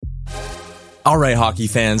All right, hockey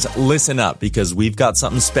fans, listen up because we've got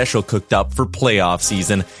something special cooked up for playoff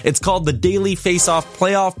season. It's called the Daily Face-Off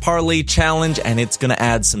Playoff Parlay Challenge, and it's going to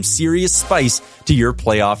add some serious spice to your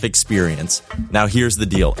playoff experience. Now, here's the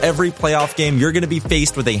deal. Every playoff game, you're going to be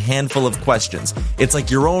faced with a handful of questions. It's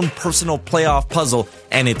like your own personal playoff puzzle,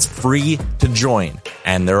 and it's free to join.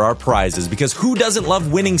 And there are prizes, because who doesn't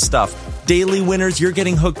love winning stuff? Daily winners, you're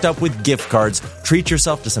getting hooked up with gift cards. Treat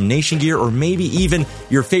yourself to some Nation gear or maybe even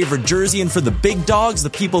your favorite jersey. And for the big dogs, the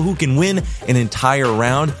people who can win an entire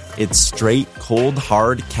round, it's straight, cold,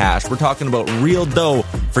 hard cash. We're talking about real dough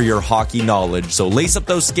for your hockey knowledge. So lace up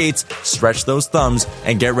those skates, stretch those thumbs,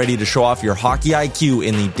 and get ready to show off your hockey IQ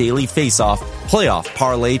in the Daily Face-Off Playoff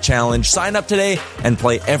Parlay Challenge. Sign up today and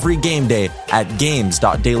play every game day at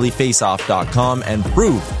games.dailyfaceoff.com and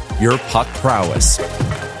prove your puck prowess.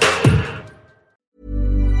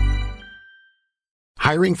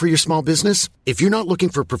 Hiring for your small business? If you're not looking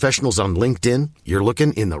for professionals on LinkedIn, you're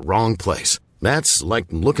looking in the wrong place. That's like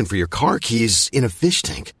looking for your car keys in a fish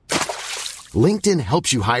tank. LinkedIn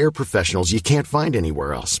helps you hire professionals you can't find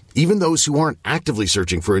anywhere else, even those who aren't actively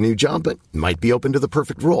searching for a new job but might be open to the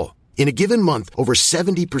perfect role. In a given month, over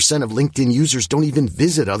 70% of LinkedIn users don't even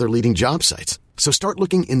visit other leading job sites. So start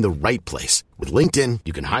looking in the right place. With LinkedIn,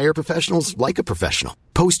 you can hire professionals like a professional.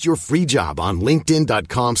 Post your free job on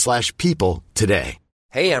linkedin.com/people today.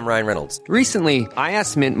 Hey, I'm Ryan Reynolds. Recently, I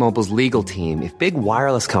asked Mint Mobile's legal team if big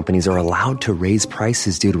wireless companies are allowed to raise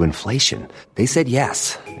prices due to inflation. They said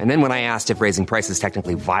yes. And then when I asked if raising prices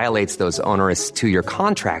technically violates those onerous two-year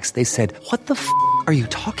contracts, they said, "What the f*** are you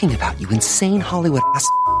talking about, you insane Hollywood ass?"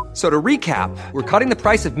 So to recap, we're cutting the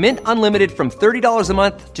price of Mint Unlimited from $30 a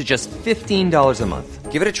month to just $15 a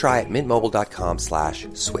month. Give it a try at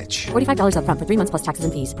mintmobile.com/switch. $45 up front for 3 months plus taxes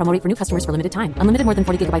and fees. Promo rate for new customers for limited time. Unlimited more than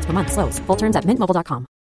 40 gigabytes per month. Slows full terms at mintmobile.com.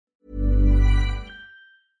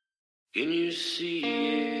 Can you see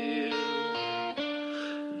it?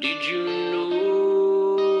 Did you notice?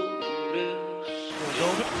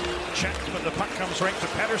 Check, but the puck comes right to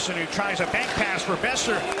Pedersen, who tries a bank pass for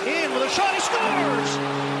Besser. In with a shot, he scores!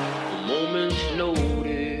 A moment's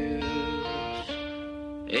notice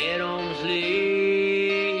at arm's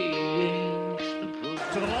length.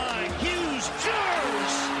 To the line, Hughes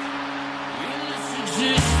scores!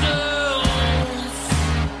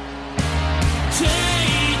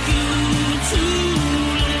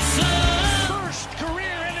 First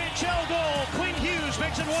career NHL goal. Quinn Hughes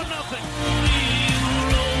makes it 1-0.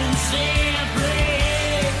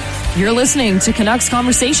 You're listening to Canucks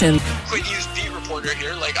Conversation. Quinn Hughes, beat reporter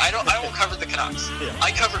here. I won't cover the Canucks. Yeah.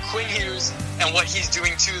 I cover Quinn Hughes and what he's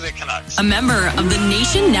doing to the Canucks. A member of the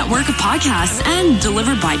Nation Network of Podcasts and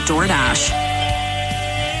delivered by DoorDash.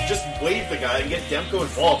 Just wave the guy and get Demko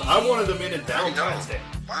involved. I wanted them in downtown.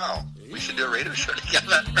 Wow. We should do a radio show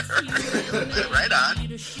together. Right on.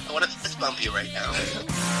 I want to fist bump you right now.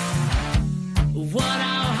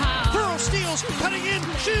 Pearl steals, cutting in,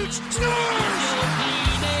 shoots, scores!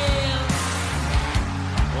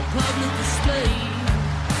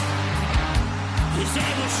 They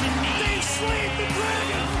slayed the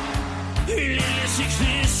dragon!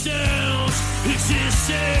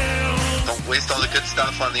 Don't waste all the good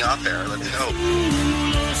stuff on the off air. Let's go.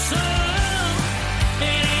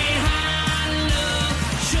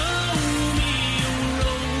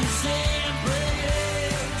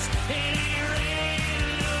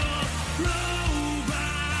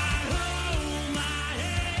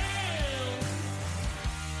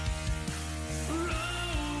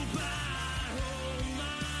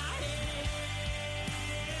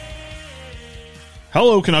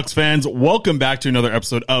 Hello, Canucks fans. Welcome back to another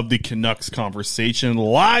episode of the Canucks Conversation,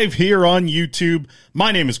 live here on YouTube.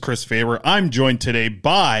 My name is Chris Faber. I'm joined today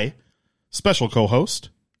by special co-host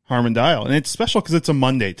Harman Dial, and it's special because it's a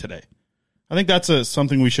Monday today. I think that's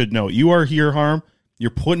something we should know. You are here, Harm. You're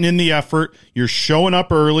putting in the effort. You're showing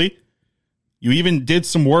up early. You even did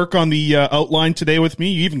some work on the outline today with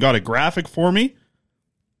me. You even got a graphic for me.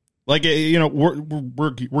 Like, you know,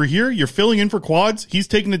 we're here. You're filling in for Quads. He's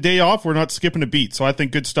taking the day off. We're not skipping a beat. So I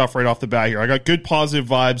think good stuff right off the bat here. I got good positive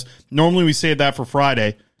vibes. Normally we save that for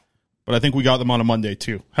Friday, but I think we got them on a Monday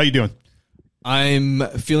too. How you doing? I'm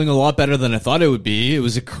feeling a lot better than I thought it would be. It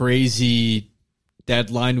was a crazy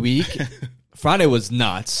deadline week. Friday was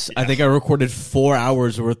nuts. Yeah. I think I recorded 4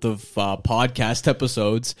 hours worth of podcast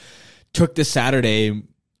episodes. Took the Saturday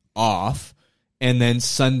off. And then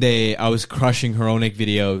Sunday, I was crushing Hronik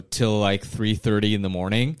video till like 3:30 in the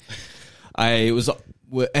morning.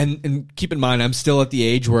 And keep in mind, I'm still at the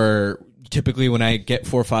age where typically when I get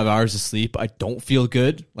 4 or 5 hours of sleep, I don't feel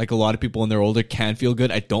good. Like a lot of people when they're older can feel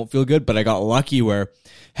good. I don't feel good, but I got lucky where,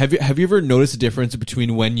 have you ever noticed a difference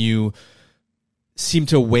between when you seem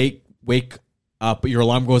to wake up, your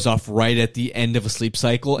alarm goes off right at the end of a sleep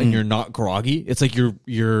cycle, and you're not groggy. It's like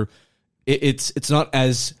it's not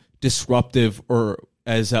as disruptive or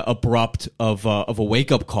as abrupt of a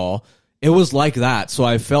wake up call. It was like that, so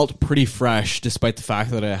I felt pretty fresh despite the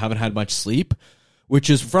fact that I haven't had much sleep,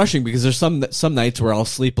 which is refreshing because there's some nights where I'll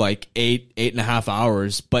sleep like 8.5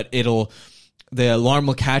 hours, but the alarm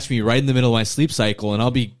will catch me right in the middle of my sleep cycle, and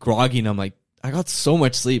I'll be groggy, and I'm like, I got so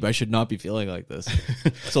much sleep, I should not be feeling like this.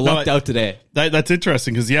 So lucked out today. That's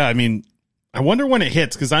interesting because, yeah, I mean, I wonder when it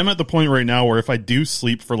hits, because I'm at the point right now where if I do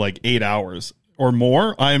sleep for like 8 hours or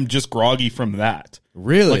more, I am just groggy from that.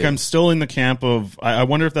 Really? Like, I'm still in the camp of, I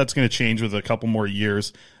wonder if that's going to change with a couple more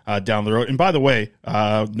years down the road. And by the way,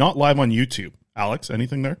 not live on YouTube. Alex,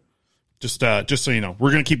 anything there? Just so you know,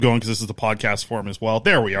 we're going to keep going because this is the podcast form as well.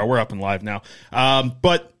 There we are. We're up and live now.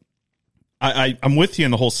 But I'm with you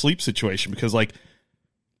in the whole sleep situation because, like,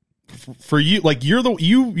 for you, like,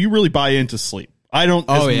 you really buy into sleep. I don't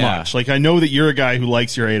much. Like, I know that you're a guy who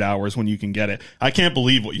likes your 8 hours when you can get it. I can't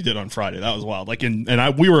believe what you did on Friday. That was wild. Like,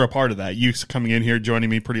 we were a part of that. You coming in here, joining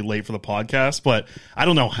me pretty late for the podcast, but I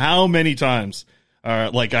don't know how many times,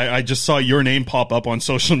 like, I just saw your name pop up on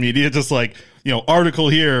social media, just like, you know, article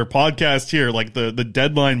here, podcast here. Like, the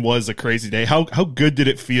deadline was a crazy day. How good did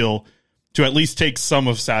it feel to at least take some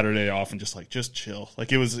of Saturday off and just chill?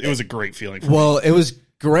 Like, it was a great feeling for me. Well, it was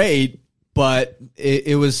great, but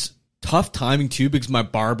it was tough timing too because my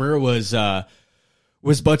barber was about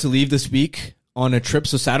to leave this week on a trip.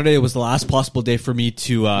 So Saturday was the last possible day for me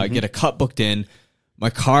to get a cut booked in. My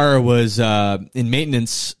car was in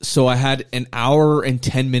maintenance, so I had an hour and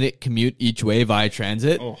 10-minute commute each way via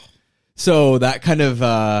transit. Oh. So that kind of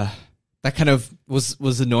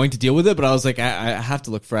was annoying to deal with it, but I was like, I have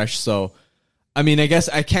to look fresh. So, I mean, I guess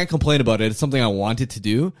I can't complain about it. It's something I wanted to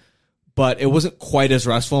do, but it wasn't quite as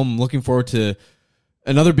restful. I'm looking forward to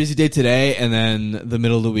another busy day today, and then the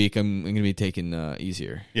middle of the week, I'm going to be taking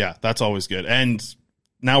easier. Yeah, that's always good. And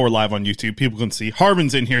now we're live on YouTube. People can see.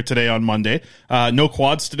 Harmon's in here today on Monday. No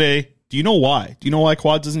Quads today. Do you know why? Do you know why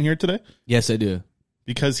Quads isn't here today? Yes, I do.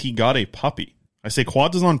 Because he got a puppy. I say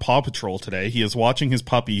Quads is on Paw Patrol today. He is watching his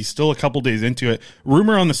puppy. He's still a couple days into it.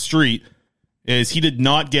 Rumor on the street is he did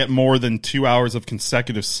not get more than 2 hours of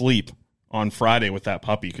consecutive sleep on Friday with that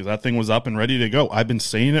puppy because that thing was up and ready to go. I've been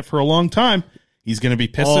saying it for a long time. He's going to be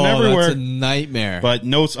pissing everywhere. That's a nightmare. But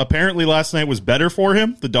no, apparently last night was better for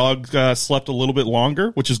him. The dog slept a little bit longer,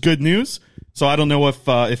 which is good news. So I don't know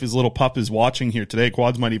if his little pup is watching here today.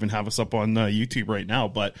 Quads might even have us up on YouTube right now.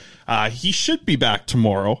 But he should be back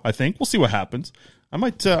tomorrow, I think. We'll see what happens. I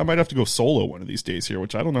might have to go solo one of these days here,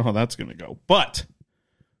 which I don't know how that's going to go. But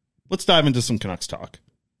let's dive into some Canucks talk.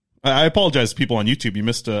 I apologize to people on YouTube. You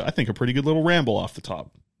missed, I think, a pretty good little ramble off the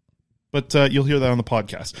top. But you'll hear that on the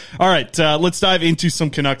podcast. All right, let's dive into some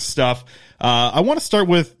Canucks stuff. I want to start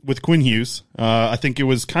with Quinn Hughes. I think it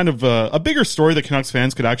was kind of a bigger story that Canucks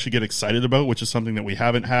fans could actually get excited about, which is something that we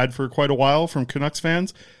haven't had for quite a while from Canucks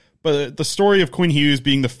fans. But the story of Quinn Hughes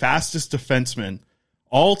being the fastest defenseman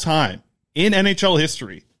all time in NHL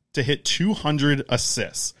history to hit 200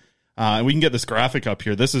 assists. And we can get this graphic up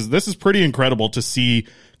here. This is pretty incredible to see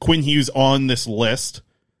Quinn Hughes on this list.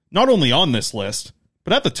 Not only on this list,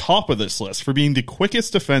 but at the top of this list for being the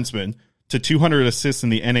quickest defenseman to 200 assists in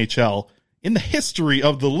the NHL in the history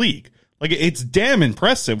of the league. Like, it's damn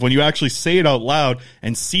impressive when you actually say it out loud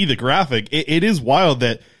and see the graphic. It is wild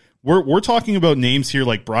that we're talking about names here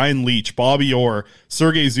like Brian Leetch, Bobby Orr,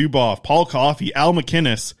 Sergei Zubov, Paul Coffey, Al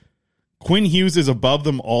McInnes. Quinn Hughes is above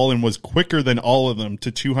them all and was quicker than all of them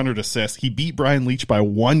to 200 assists. He beat Brian Leetch by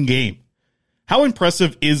one game. How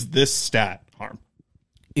impressive is this stat, Harm?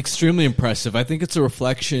 Extremely impressive. I think it's a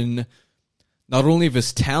reflection not only of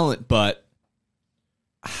his talent, but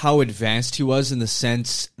how advanced he was in the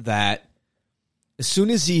sense that as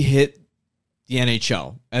soon as he hit the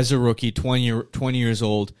NHL as a rookie, 20 years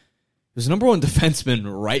old, he was number one defenseman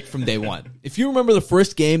right from day one. If you remember the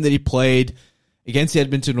first game that he played against the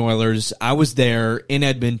Edmonton Oilers, I was there in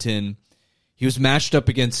Edmonton. He was matched up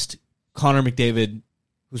against Connor McDavid, who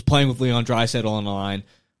was playing with Leon Draisaitl on the line.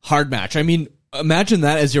 Hard match. I mean, imagine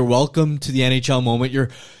that as your welcome to the NHL moment. You're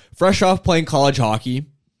fresh off playing college hockey,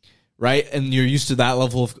 right? And you're used to that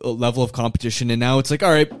level of competition. And now it's like,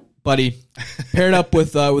 all right, buddy, paired up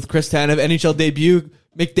with Chris Tanev, NHL debut,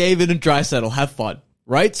 McDavid and Draisaitl. Have fun,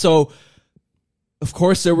 right? So, of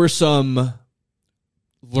course, there were some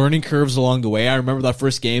learning curves along the way. I remember that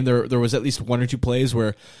first game, there was at least one or two plays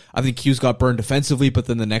where I think Hughes got burned defensively, but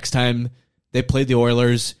then the next time they played the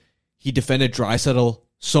Oilers, he defended Draisaitl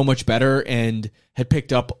so much better and had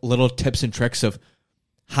picked up little tips and tricks of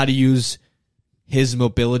how to use his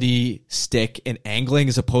mobility, stick, and angling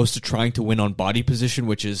as opposed to trying to win on body position,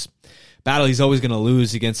 which is battle he's always going to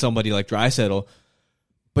lose against somebody like Draisaitl.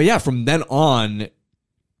 But yeah, from then on,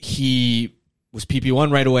 he was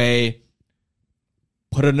PP1 right away,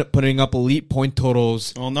 putting up elite point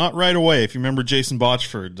totals. Well, not right away. If you remember Jason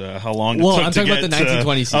Botchford, how long it well, took I'm to talking get about the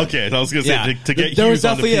 1920 season. Okay, I was going to say to get there was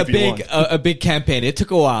Hughes definitely on the PP1. a big campaign. It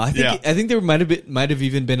took a while. I think there might have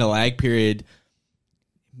even been a lag period,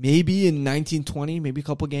 maybe in 1920, maybe a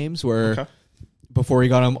couple games where before he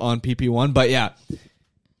got him on PP1. But yeah,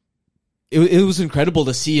 it was incredible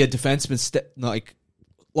to see a defenseman like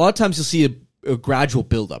a lot of times you'll see a gradual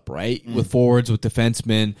buildup, right, with forwards, with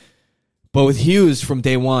defensemen. But with Hughes from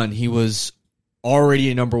day one, he was already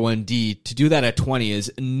a number 1D. To do that at 20 is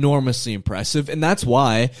enormously impressive. And that's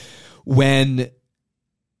why when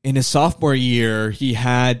in his sophomore year, he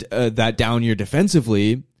had that down year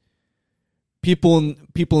defensively,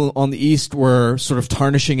 people on the East were sort of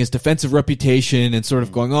tarnishing his defensive reputation and sort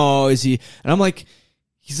of going, oh, is he? And I'm like,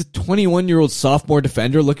 he's a 21-year-old sophomore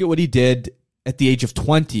defender. Look at what he did at the age of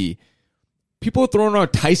 20. People are throwing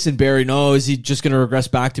out Tyson Barrie. No, is he just going to regress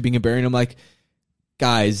back to being a Barrie? And I'm like,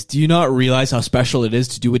 guys, do you not realize how special it is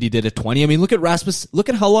to do what he did at 20? I mean, look at Rasmus. Look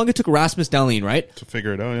at how long it took Rasmus Dahlin, right? To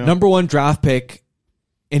figure it out, yeah. Number 1 draft pick,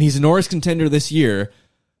 and he's a Norris contender this year.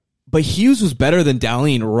 But Hughes was better than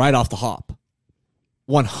Dahlin right off the hop.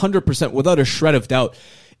 100%, without a shred of doubt.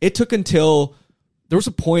 It took until there was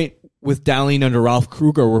a point with Dahlin under Ralph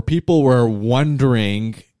Kruger where people were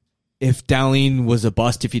wondering if Dahlin was a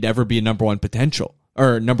bust, if he'd ever be a number 1 potential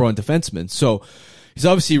or number 1 defenseman. So he's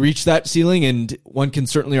obviously reached that ceiling, and one can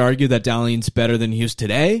certainly argue that Dahlin's better than Hughes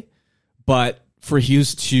today. But for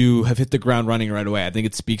Hughes to have hit the ground running right away, I think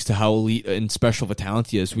it speaks to how elite and special of a talent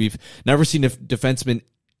he is. We've never seen a defenseman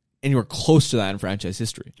anywhere close to that in franchise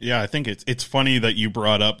history. Yeah, I think it's funny that you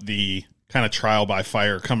brought up the kind of trial by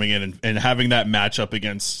fire coming in and having that matchup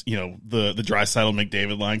against, the Draisaitl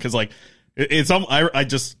McDavid line, because like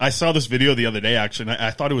I saw this video the other day actually, and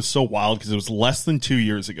I thought it was so wild because it was less than 2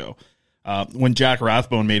 years ago when Jack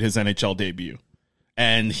Rathbone made his NHL debut.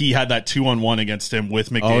 And he had that 2-on-1 against him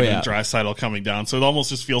with McDavid and Draisaitl coming down. So it almost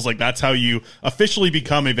just feels like that's how you officially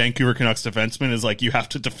become a Vancouver Canucks defenseman, is like you have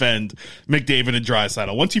to defend McDavid and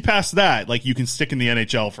Draisaitl. Once you pass that, like you can stick in the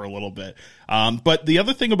NHL for a little bit. But the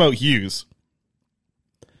other thing about Hughes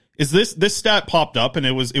is this stat popped up, and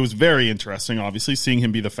it was very interesting, obviously, seeing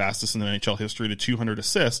him be the fastest in the NHL history to 200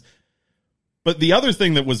 assists. But the other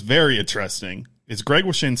thing that was very interesting is Greg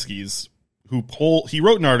Wyshynski's, he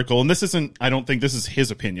wrote an article, and this isn't, I don't think this is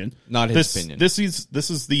his opinion. Not his opinion. This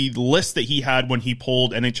is the list that he had when he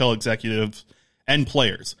polled NHL executives and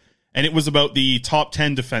players. And it was about the top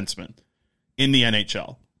 10 defensemen in the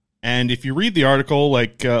NHL. And if you read the article,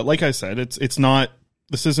 like I said,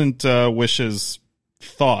 this isn't Wish's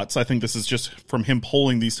thoughts. I think this is just from him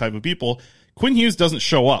polling these type of people. Quinn Hughes doesn't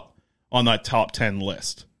show up on that top 10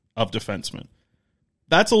 list of defensemen.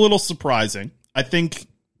 That's a little surprising. I think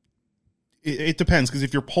it depends, because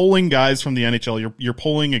if you're polling guys from the NHL, you're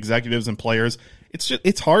polling executives and players.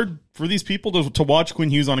 It's hard for these people to watch Quinn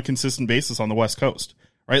Hughes on a consistent basis on the West Coast,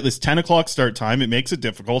 right? This 10 o'clock start time, it makes it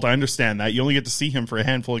difficult. I understand that. You only get to see him for a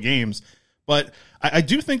handful of games. But I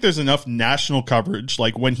do think there's enough national coverage,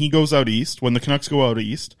 like when he goes out east, when the Canucks go out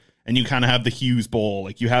east, and you kind of have the Hughes Bowl,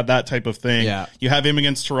 like you have that type of thing. Yeah. You have him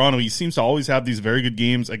against Toronto. He seems to always have these very good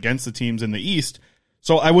games against the teams in the East.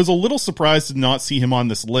 So I was a little surprised to not see him on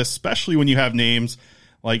this list, especially when you have names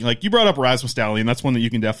like you brought up Rasmus Dahlin. That's one that you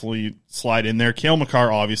can definitely slide in there. Cale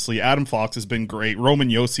Makar, obviously. Adam Fox has been great. Roman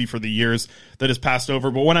Josi for the years that has passed over.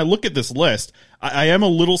 But when I look at this list, I am a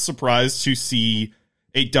little surprised to see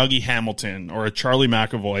a Dougie Hamilton or a Charlie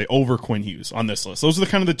McAvoy over Quinn Hughes on this list. Those are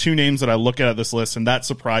the kind of the two names that I look at this list, and that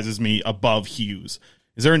surprises me above Hughes.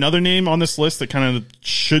 Is there another name on this list that kind of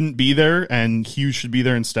shouldn't be there and Hughes should be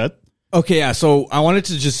there instead? Okay, yeah. So I wanted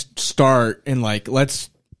to just start and let's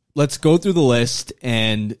go through the list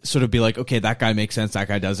and sort of be like, okay, that guy makes sense, that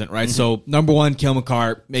guy doesn't, right? Mm-hmm. So number 1, Cale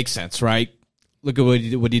Makar, makes sense, right? Look at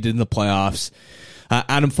what he did in the playoffs.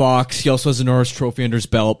 Adam Fox, he also has a Norris Trophy under his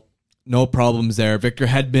belt. No problems there. Victor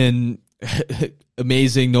Hedman,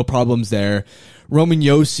 amazing, no problems there. Roman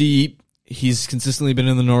Josi, he's consistently been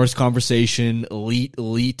in the Norris conversation,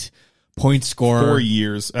 elite point scorer. For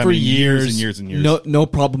years. Years and years and years. No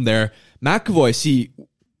problem there. McAvoy, see,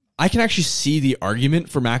 I can actually see the argument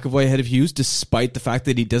for McAvoy ahead of Hughes, despite the fact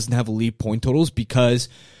that he doesn't have elite point totals, because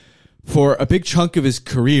for a big chunk of his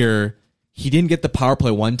career, he didn't get the power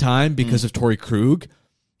play one time because of Torrey Krug.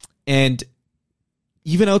 And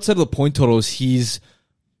even outside of the point totals, he's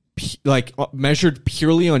measured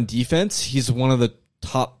purely on defense. He's one of the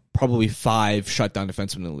top probably 5 shutdown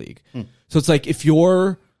defensemen in the league. So it's like if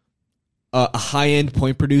you're a high-end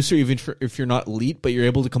point producer, even if you're not elite, but you're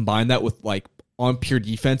able to combine that with like on pure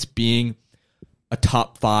defense being a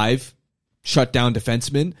top 5 shutdown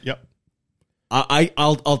defenseman. Yep.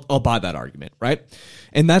 I'll buy that argument, right?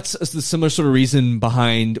 And that's the similar sort of reason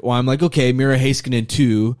behind why I'm like, okay, Mira Heiskanen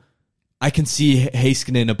 2, I can see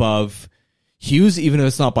Heiskanen above Hughes, even if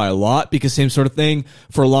it's not by a lot, because same sort of thing.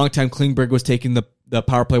 For a long time, Klingberg was taking the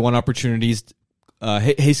power play 1 opportunities.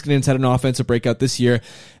 Heiskanen's had an offensive breakout this year,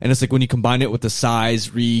 and it's like when you combine it with the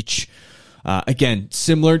size, reach, again,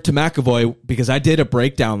 similar to McAvoy, because I did a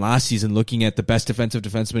breakdown last season looking at the best defensive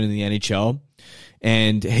defenseman in the NHL,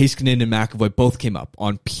 and Heiskanen and McAvoy both came up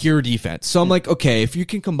on pure defense. So I'm like, okay, if you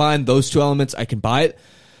can combine those 2 elements, I can buy it.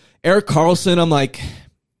 Erik Karlsson, I'm like,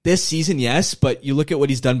 this season, yes, but you look at what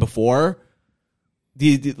he's done before.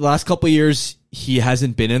 The last couple of years, he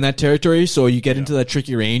hasn't been in that territory, so you get into that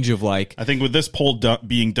tricky range of like... I think with this poll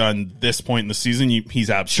being done this point in the season, he's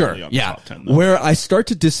absolutely on the top 10. Though. Where I start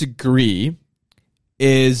to disagree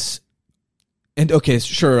is... And okay,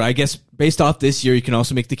 sure, I guess based off this year, you can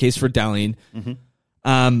also make the case for Dahlin.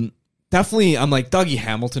 Definitely, I'm like, Dougie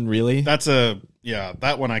Hamilton, really? That's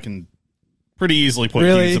that one I can pretty easily put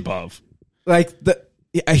Hughes above. Like,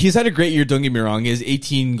 he's had a great year, don't get me wrong. He has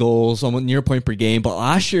 18 goals, almost near a point per game. But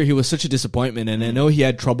last year, he was such a disappointment. And I know he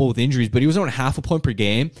had trouble with injuries, but he was around half a point per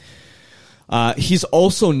game. He's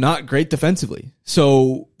also not great defensively.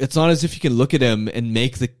 So it's not as if you can look at him and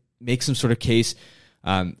make some sort of case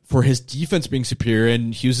for his defense being superior.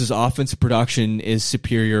 And Hughes' offensive production is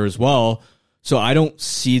superior as well. So I don't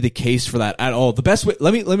see the case for that at all. The best way,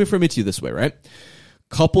 let me frame it to you this way, right?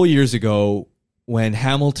 Couple years ago, when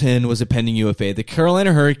Hamilton was a pending UFA, the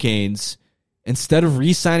Carolina Hurricanes, instead of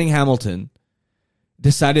re-signing Hamilton,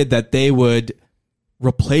 decided that they would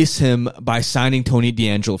replace him by signing Tony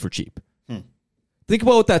DeAngelo for cheap. Think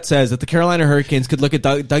about what that says, that the Carolina Hurricanes could look at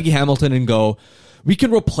Dougie Hamilton and go, we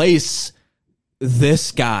can replace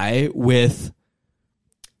this guy with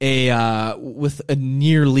a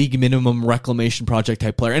near league minimum reclamation project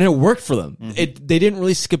type player. And it worked for them. They didn't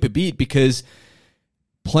really skip a beat because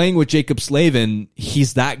playing with Jacob Slavin,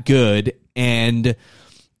 he's that good, and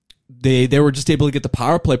they were just able to get the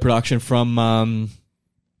power play production from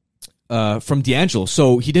DeAngelo.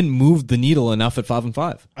 So he didn't move the needle enough at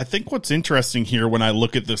 5-5. I think what's interesting here when I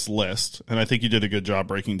look at this list, and I think you did a good job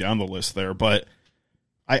breaking down the list there, but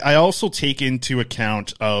I also take into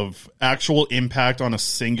account of actual impact on a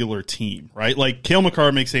singular team, right? Like Cale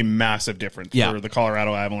Makar makes a massive difference for the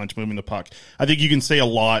Colorado Avalanche moving the puck. I think you can say a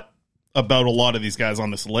lot about a lot of these guys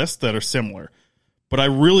on this list that are similar. But I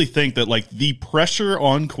really think that like the pressure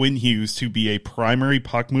on Quinn Hughes to be a primary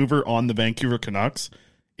puck mover on the Vancouver Canucks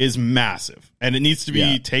is massive. And it needs to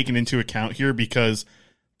be taken into account here because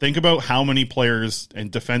think about how many players and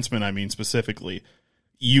defensemen, I mean specifically,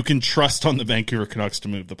 you can trust on the Vancouver Canucks to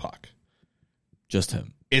move the puck. Just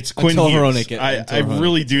him. It's Quinn Hughes. I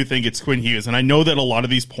really do think it's Quinn Hughes. And I know that a lot of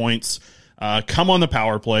these points come on the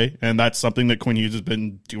power play, and that's something that Quinn Hughes has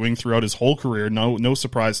been doing throughout his whole career. No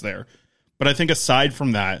surprise there. But I think aside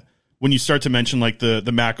from that, when you start to mention like the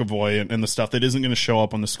McAvoy and the stuff that isn't going to show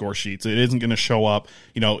up on the score sheets, it isn't going to show up,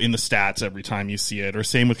 in the stats every time you see it, or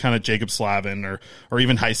same with kind of Jacob Slavin or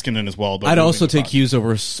even Heiskanen as well. But I'd also take Hughes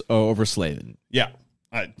over Slavin. Yeah,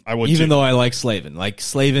 I would. Even though I like Slavin. Like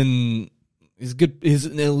Slavin is good. He's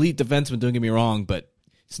an elite defenseman. Don't get me wrong, but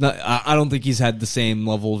it's not. I don't think he's had the same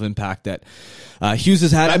level of impact that Hughes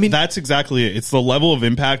has had. That's exactly it. It's the level of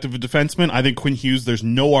impact of a defenseman. I think Quinn Hughes, there's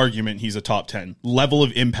no argument he's a top 10 level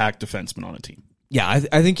of impact defenseman on a team. Yeah,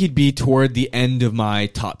 I think he'd be toward the end of my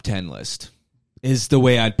top 10 list. Is the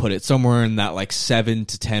way I'd put it, somewhere in that like 7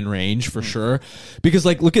 to 10 range for sure. Because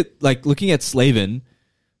looking at Slavin,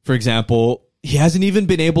 for example, he hasn't even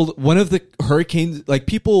been able to, one of the Hurricanes, like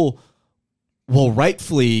people will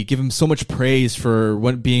rightfully give him so much praise for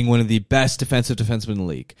being one of the best defensive defensemen in the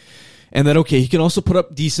league. And that, okay, he can also put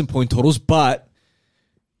up decent point totals, but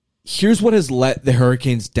here's what has let the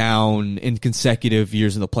Hurricanes down in consecutive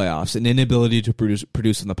years in the playoffs, an inability to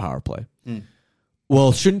produce in the power play.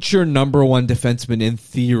 Well, shouldn't your number one defenseman, in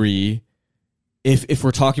theory, if we're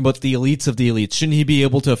talking about the elites of the elites, shouldn't he be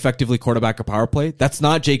able to effectively quarterback a power play? That's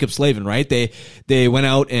not Jacob Slavin, right? They went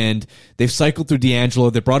out and they've cycled through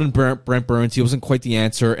DeAngelo. They brought in Brent Burns. He wasn't quite the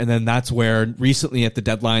answer. And then that's where recently at the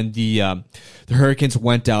deadline, the Hurricanes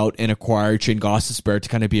went out and acquired Shane Gostisbehere to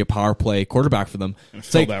kind of be a power play quarterback for them.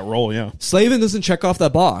 Fill that role, yeah. Slavin doesn't check off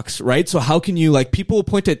that box, right? So how can you, like, people will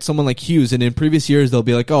point at someone like Hughes, and in previous years they'll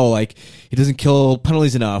be like, oh, like, he doesn't kill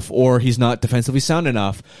penalties enough, or he's not defensively sound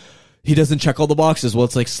enough. He doesn't check all the boxes. Well,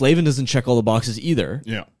 it's like Slavin doesn't check all the boxes either.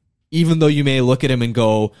 Yeah. even though you may look at him and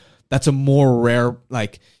go, that's a more rare,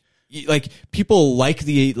 like people like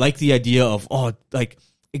the idea of,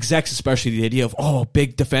 execs, especially the idea of,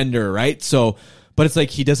 big defender, right? So, but it's like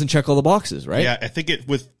he doesn't check all the boxes, right? Yeah, I think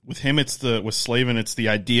with him, with Slavin, it's the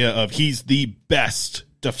idea of he's the best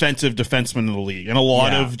defensive defenseman in the league. And a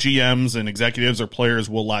lot of GMs and executives or players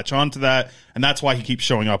will latch on to that. And that's why he keeps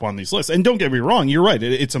showing up on these lists. And don't get me wrong, you're right.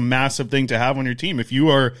 It's a massive thing to have on your team. If you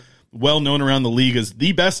are well known around the league as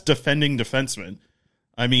the best defending defenseman,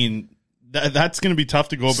 I mean, that's going to be tough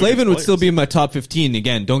to go up. Slavin would still be in my top 15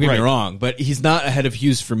 again. Don't get me wrong, but he's not ahead of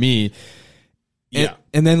Hughes for me.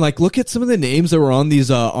 And then look at some of the names that were on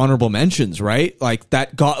these honorable mentions, right? Like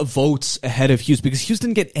that got votes ahead of Hughes because Hughes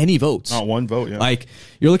didn't get any votes. Not one vote, yeah. Like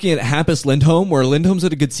you're looking at Hampus Lindholm, where Lindholm's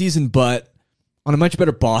had a good season, but on a much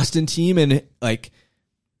better Boston team, and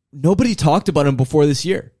nobody talked about him before this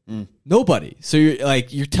year. Nobody. So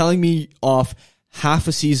you're telling me off half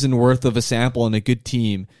a season worth of a sample on a good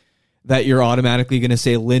team that you're automatically going to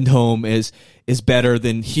say Lindholm is better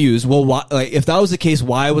than Hughes. Well, why, if that was the case,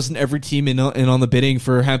 why wasn't every team in on the bidding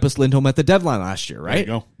for Hampus Lindholm at the deadline last year, right?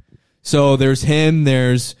 There you go. So there's him,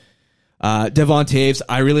 there's Devon Taves.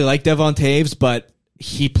 I really like Devon Taves, but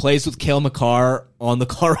he plays with Cale Makar on the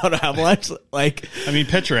Colorado Avalanche.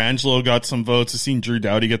 Pietrangelo got some votes. I've seen Drew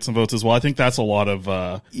Doughty get some votes as well. I think that's a lot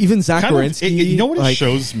of... even Zach Werenski. You know what it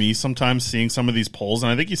shows me sometimes seeing some of these polls,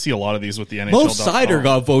 and I think you see a lot of these with the NHL. Mo Seider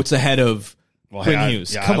got votes ahead of Quinn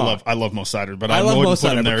Hughes. Come on. I love Mo Seider, but I love Mo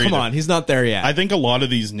Seider, but come on, he's not there yet. I think a lot of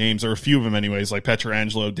these names, or a few of them anyways, like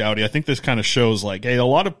Pietrangelo, Doughty, I think this kind of shows hey, a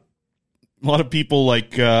lot of people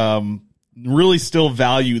really still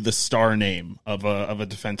value the star name of a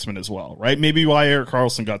defenseman as well, right? Maybe why Erik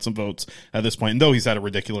Karlsson got some votes at this point, and though he's had a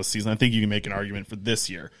ridiculous season, I think you can make an argument for this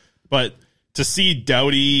year. But to see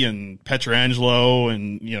Doughty and Pietrangelo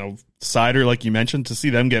and Seider, like you mentioned, to see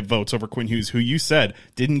them get votes over Quinn Hughes, who you said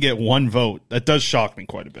didn't get one vote, that does shock me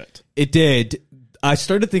quite a bit. It did. I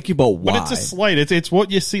started thinking about why. But it's a slight. It's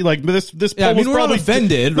what you see. This yeah, poll was we're probably not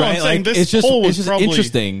offended, right? It's just probably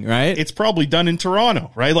interesting, right? It's probably done in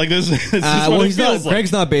Toronto, right? This is what it feels like.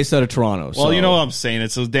 Greg's not based out of Toronto. Well, you know what I'm saying.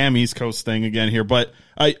 It's a damn East Coast thing again here. But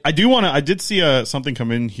I did see something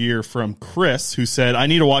come in here from Chris, who said, I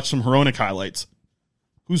need to watch some Hronek highlights.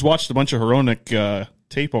 Who's watched a bunch of Hronek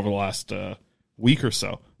tape over the last week or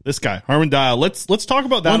so? This guy, Harman Dial. Let's talk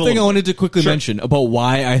about that. One thing I wanted to quickly mention about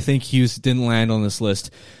why I think Hughes didn't land on this list.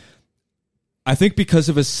 I think because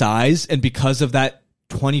of his size and because of that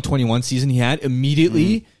 2021 season he had,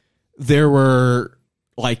 immediately there were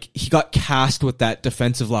he got cast with that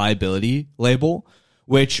defensive liability label,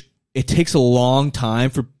 which it takes a long time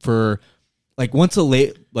for once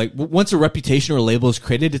a reputation or a label is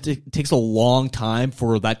created, it takes a long time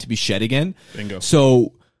for that to be shed again. Bingo.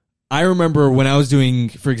 So I remember when I was doing,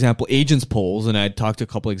 for example, agents polls, and I'd talked to a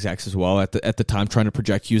couple execs as well at the time trying to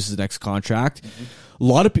project Hughes' next contract. A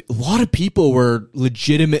lot of people were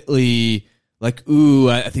legitimately ooh,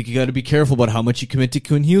 I think you got to be careful about how much you commit to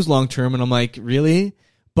Quinn Hughes long term. And I'm like, really?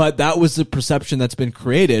 But that was the perception that's been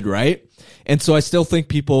created, right? And so I still think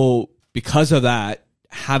people, because of that,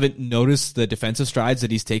 haven't noticed the defensive strides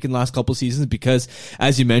that he's taken the last couple of seasons because,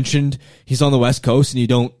 as you mentioned, he's on the West Coast and you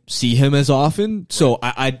don't see him as often. So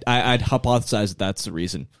I'd hypothesize that that's the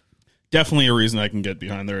reason. Definitely a reason I can get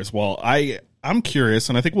behind there as well. I'm curious,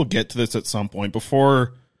 and I think we'll get to this at some point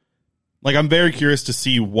before. I'm very curious to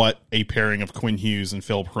see what a pairing of Quinn Hughes and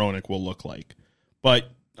Philip Hronek will look like.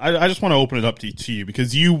 But I just want to open it up to you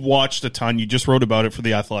because you watched a ton. You just wrote about it for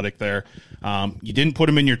The Athletic there. You didn't put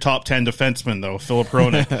him in your top 10 defensemen, though, Philip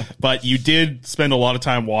Hronek, but you did spend a lot of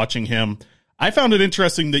time watching him. I found it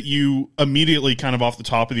interesting that you immediately kind of off the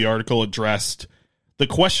top of the article addressed the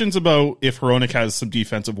questions about if Hronek has some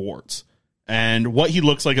defensive warts and what he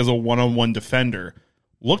looks like as a one-on-one defender.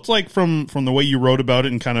 Looked like from the way you wrote about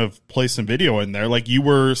it and kind of placed some video in there, you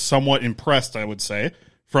were somewhat impressed, I would say,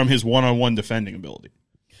 from his one-on-one defending ability.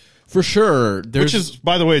 For sure. Which is,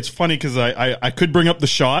 by the way, it's funny because I could bring up the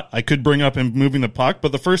shot. I could bring up him moving the puck.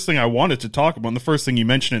 But the first thing I wanted to talk about, and the first thing you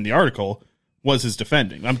mentioned in the article, was his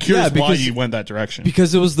defending. I'm curious why you went that direction.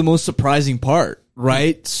 Because it was the most surprising part,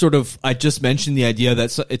 right? Sort of, I just mentioned the idea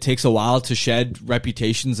that it takes a while to shed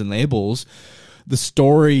reputations and labels. The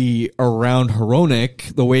story around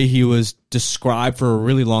Hronek, the way he was described for a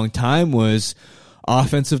really long time, was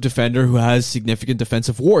offensive defender who has significant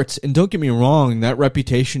defensive warts. And don't get me wrong, that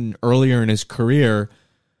reputation earlier in his career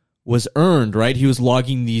was earned, right? He was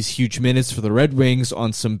logging these huge minutes for the Red Wings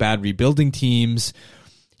on some bad rebuilding teams.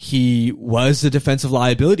 He was a defensive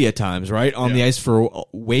liability at times, right? On the ice for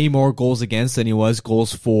way more goals against than he was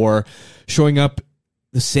goals for, showing up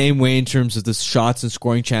the same way in terms of the shots and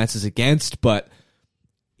scoring chances against, but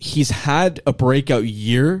he's had a breakout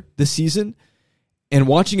year this season. And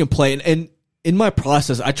watching him play, and in my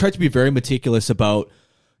process, I try to be very meticulous about,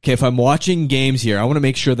 okay, if I'm watching games here, I want to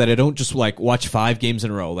make sure that I don't just like watch 5 games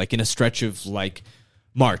in a row, like in a stretch of like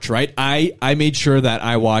March, right? I made sure that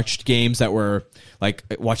I watched games that were like,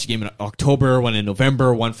 I watched a game in October, one in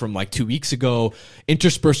November, one from like 2 weeks ago,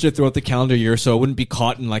 interspersed it throughout the calendar year so I wouldn't be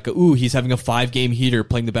caught in like, he's having a 5-game heater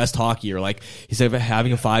playing the best hockey, or like he's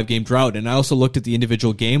having a 5-game drought. And I also looked at the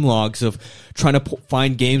individual game logs of trying to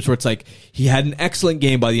find games where it's like, he had an excellent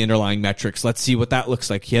game by the underlying metrics. Let's see what that looks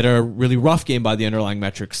like. He had a really rough game by the underlying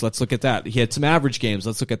metrics. Let's look at that. He had some average games.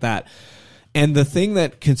 Let's look at that. And the thing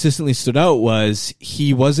that consistently stood out was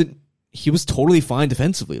he was totally fine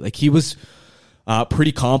defensively. Like he was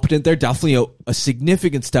pretty competent there. Definitely a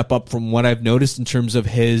significant step up from what I've noticed in terms of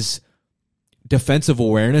his defensive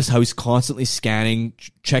awareness, how he's constantly scanning,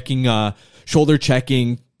 checking, shoulder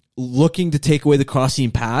checking, looking to take away the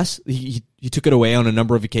cross-seam pass. He took it away on a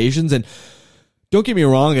number of occasions. And don't get me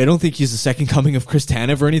wrong, I don't think he's the second coming of Chris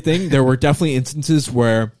Tanev or anything. There were definitely instances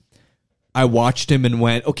where I watched him and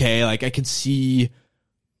went, okay, like I can see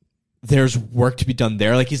there's work to be done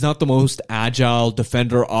there. Like he's not the most agile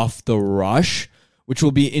defender off the rush, which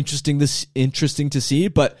will be interesting to see,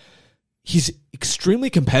 but he's extremely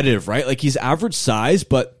competitive, right? Like he's average size,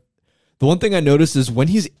 but the one thing I noticed is when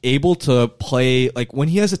he's able to play, like when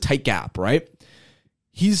he has a tight gap, right?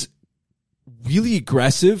 He's really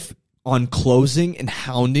aggressive on closing and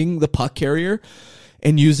hounding the puck carrier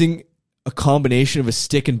and using a combination of a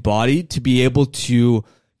stick and body to be able to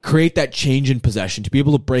create that change in possession, to be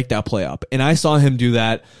able to break that play up. And I saw him do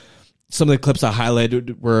that. Some of the clips I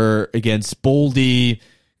highlighted were against Boldy,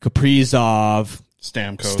 Kaprizov,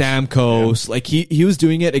 Stamkos. Yeah. Like he was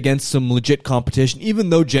doing it against some legit competition,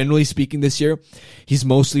 even though generally speaking this year, he's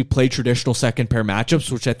mostly played traditional second pair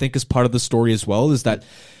matchups, which I think is part of the story as well, is that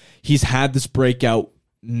he's had this breakout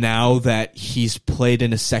now that he's played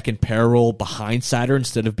in a second pair role behind Seider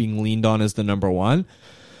instead of being leaned on as the number one.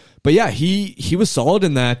 But yeah, he was solid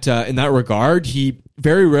in that regard. He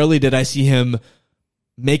very rarely did I see him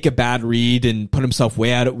make a bad read and put himself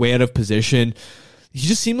way out of position. He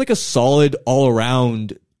just seemed like a solid all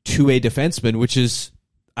around 2A defenseman, which is,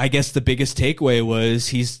 I guess, the biggest takeaway was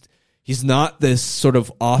he's not this sort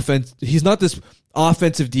of offense. He's not this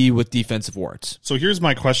offensive D with defensive warts. So here's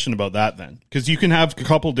my question about that then, because you can have a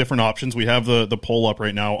couple different options. We have the poll up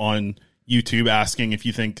right now on YouTube asking if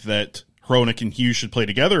you think that Hronek and Hughes should play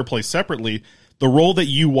together or play separately. The role that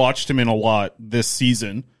you watched him in a lot this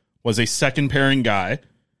season was a second pairing guy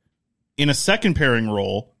in a second pairing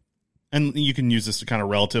role, and you can use this to kind of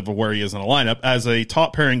relative of where he is in a lineup. As a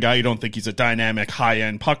top pairing guy, you don't think he's a dynamic,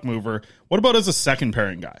 high-end puck mover. What about as a second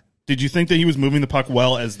pairing guy? Did you think that he was moving the puck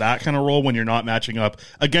well as that kind of role when you're not matching up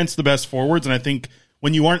against the best forwards? And I think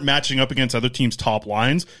when you aren't matching up against other teams' top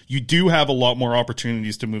lines, you do have a lot more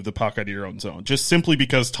opportunities to move the puck out of your own zone, just simply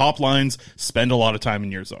because top lines spend a lot of time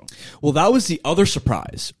in your zone. Well, that was the other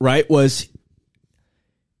surprise, right? Was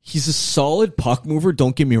he's a solid puck mover,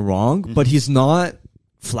 don't get me wrong, but he's not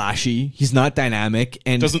flashy. He's not dynamic,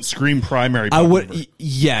 and doesn't scream primary puck mover.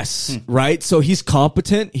 Yes, right? So he's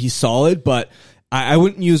competent, he's solid, but I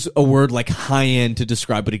wouldn't use a word like high-end to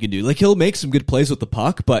describe what he can do. Like, he'll make some good plays with the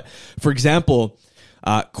puck, but for example,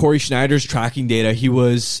 Corey Schneider's tracking data, Hronek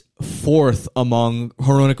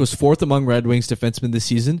was fourth among Red Wings defensemen this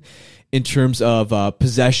season in terms of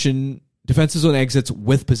possession, defensive zone exits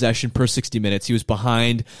with possession per 60 minutes. He was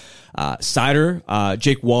behind Seider,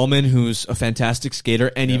 Jake Wallman, who's a fantastic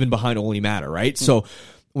skater, and even behind Ole Matter, right? So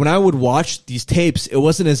when I would watch these tapes, it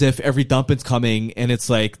wasn't as if every dump is coming and it's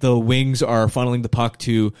like the Wings are funneling the puck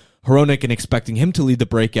to Hronek and expecting him to lead the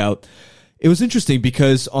breakout. It was interesting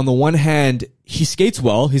because on the one hand, he skates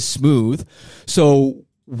well, he's smooth. So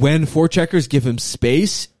when forecheckers give him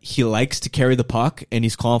space, he likes to carry the puck and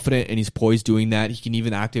he's confident and he's poised doing that. He can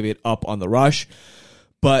even activate up on the rush.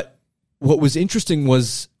 But what was interesting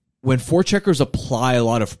was when forecheckers apply a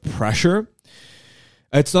lot of pressure,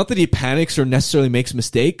 it's not that he panics or necessarily makes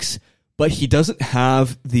mistakes, but he doesn't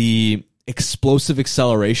have the explosive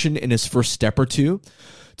acceleration in his first step or two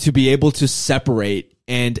to be able to separate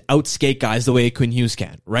and outskate guys the way Quinn Hughes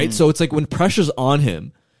can, right? So it's like when pressure's on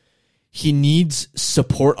him, he needs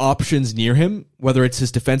support options near him, whether it's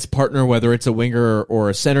his defense partner, whether it's a winger or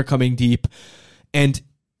a center coming deep. And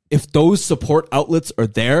if those support outlets are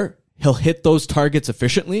there, he'll hit those targets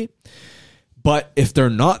efficiently. But if they're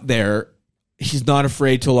not there, he's not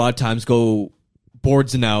afraid to a lot of times go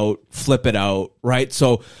boards and out, flip it out, right?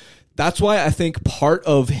 So that's why I think part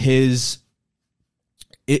of his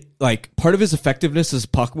it like part of his effectiveness as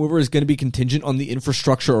puck mover is going to be contingent on the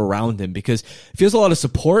infrastructure around him, because if he has a lot of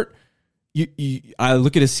support, I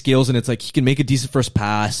look at his skills and it's like he can make a decent first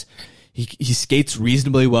pass. He skates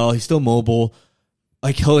reasonably well. He's still mobile.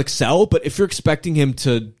 Like, he'll excel, but if you're expecting him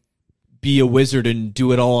to be a wizard and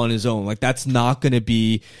do it all on his own, like, that's not going to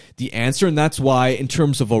be the answer. And that's why, in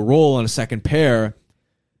terms of a role on a second pair,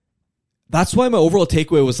 that's why my overall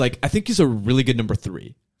takeaway was like, I think he's a really good number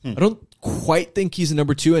 3. I don't quite think he's a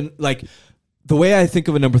number 2. And like, the way I think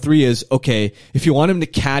of a number 3 is, okay, if you want him to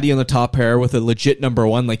caddy on the top pair with a legit number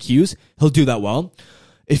 1 like Hughes, he'll do that well.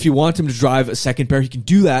 If you want him to drive a second pair, he can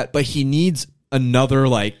do that, but he needs another,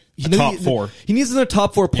 like, top 4. He needs another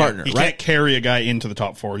top 4 partner, he right? Can't carry a guy into the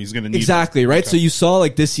top 4. He's going to need exactly, right? Okay. So you saw,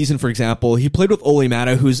 like, this season, for example, he played with Ole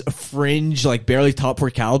Mata, who's a fringe, like, barely top 4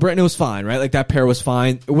 caliber, and it was fine, right? Like, that pair was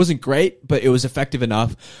fine. It wasn't great, but it was effective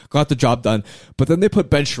enough. Got the job done. But then they put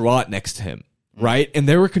Ben Sherratt next to him, right? And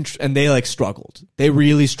they like struggled. They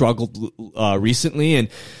really struggled recently, and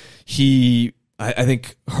I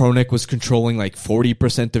think Hronek was controlling like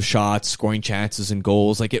 40% of shots, scoring chances and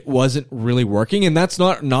goals. Like, it wasn't really working, and that's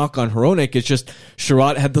not a knock on Hronek. It's just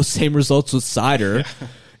Sherratt had those same results with Seider.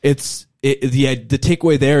 Yeah. The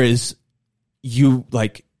takeaway there is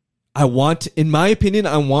in my opinion,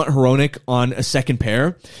 I want Hronek on a second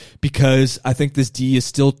pair, because I think this D is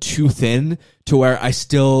still too thin to where I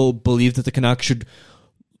still believe that the Canucks should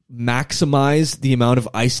maximize the amount of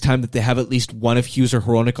ice time that they have at least one of Hughes or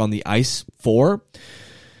Hronek on the ice for.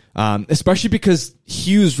 Especially because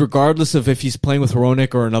Hughes, regardless of if he's playing with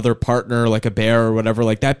Hronek or another partner like a Bear or whatever,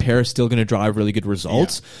 like, that pair is still going to drive really good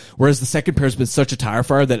results. Yeah. Whereas the second pair has been such a tire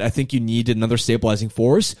fire that I think you need another stabilizing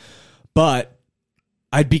force. But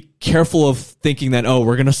I'd be careful of thinking that,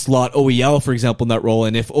 we're going to slot OEL, for example, in that role.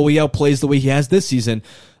 And if OEL plays the way he has this season,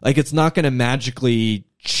 like, it's not going to magically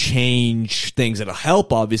change things. It'll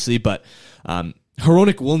help, obviously, but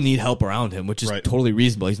Hronek will need help around him, which is totally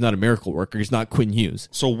reasonable. He's not a miracle worker. He's not Quinn Hughes.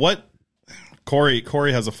 So what?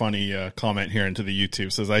 Corey has a funny comment here into the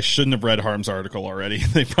YouTube. Says, I shouldn't have read Harm's article already.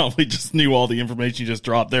 They probably just knew all the information you just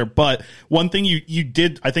dropped there. But one thing you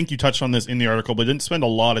did, I think you touched on this in the article, but didn't spend a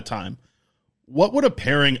lot of time. What would a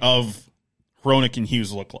pairing of Hronek and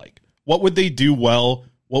Hughes look like? What would they do well?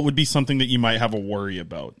 What would be something that you might have a worry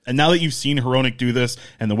about? And now that you've seen Hronek do this,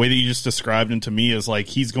 and the way that you just described him to me is like,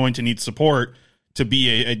 he's going to need support to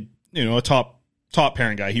be a top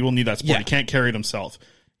pairing guy. He will need that support. Yeah. He can't carry it himself.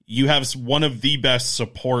 You have one of the best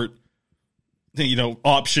support,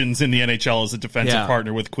 options in the NHL as a defensive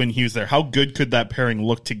partner with Quinn Hughes there. How good could that pairing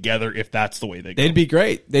look together if that's the way they go? They'd be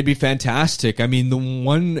great. They'd be fantastic. I mean, the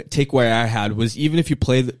one takeaway I had was, even if you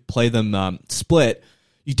play them split,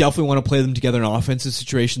 you definitely want to play them together in offensive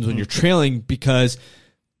situations when you're trailing, because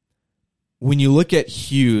when you look at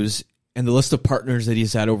Hughes and the list of partners that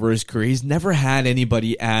he's had over his career, he's never had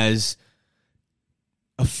anybody as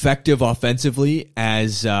effective offensively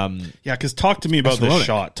as because talk to me about the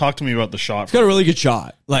shot. Talk to me about the shot. He's got a really good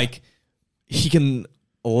shot. Like, he can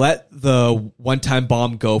let the one-time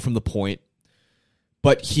bomb go from the point,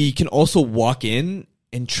 but he can also walk in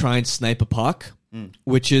and try and snipe a puck,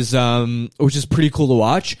 which is pretty cool to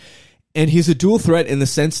watch. And he's a dual threat in the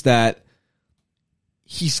sense that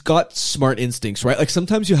he's got smart instincts, right? Like,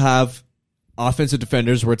 sometimes you have offensive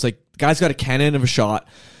defenders where it's like, the guy's got a cannon of a shot,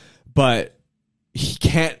 but he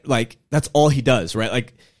can't, like, that's all he does, right?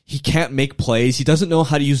 Like, he can't make plays. He doesn't know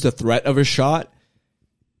how to use the threat of a shot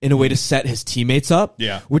in a way to set his teammates up.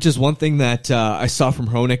 Yeah. Which is one thing that I saw from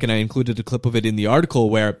Hronek, and I included a clip of it in the article,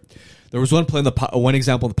 where there was one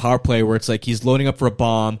example in the power play where it's like he's loading up for a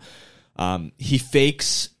bomb. He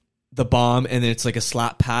fakes the bomb, and then it's like a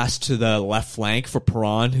slap pass to the left flank for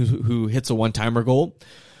Perron, who hits a one-timer goal.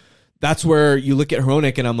 That's where you look at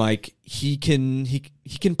Hronek, and I'm like, he can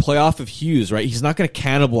play off of Hughes, right? He's not going to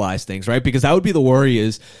cannibalize things, right? Because that would be the worry,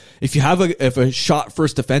 is if you have a shot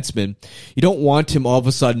first defenseman, you don't want him all of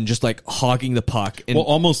a sudden just like hogging the puck. And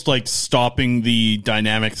almost like stopping the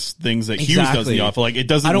dynamics things that Hughes does in the off. Like, it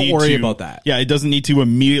doesn't. I don't worry about that. Yeah, it doesn't need to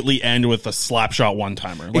immediately end with a slap shot one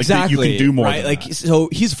timer. Like, exactly, you can do more. Right? Than like that. So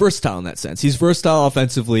he's versatile in that sense. He's versatile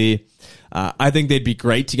offensively. I think they'd be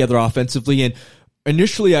great together offensively. And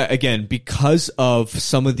initially, again, because of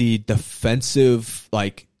some of the defensive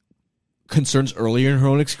concerns earlier in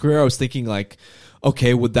Hronek's career, I was thinking like,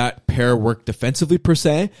 okay, would that pair work defensively per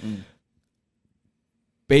se?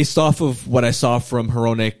 Based off of what I saw from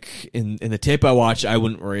Hronek in the tape I watched, I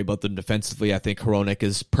wouldn't worry about them defensively. I think Hronek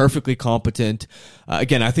is perfectly competent.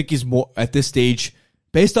 Again, I think he's more at this stage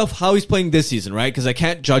based off how he's playing this season, right? Because I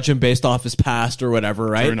can't judge him based off his past or whatever,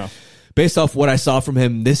 right? Fair enough. Based off what I saw from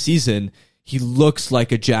him this season, he looks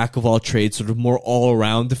like a jack of all trades, sort of more all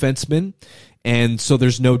around defenseman, and so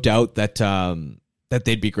there's no doubt that that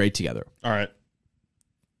they'd be great together. All right.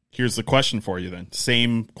 Here's the question for you then.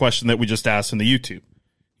 Same question that we just asked in the YouTube.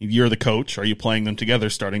 You're the coach. Are you playing them together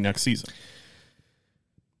starting next season?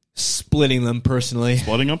 Splitting them personally.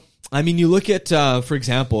 Splitting them? I mean, you look at, for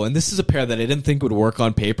example, and this is a pair that I didn't think would work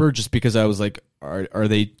on paper just because I was like,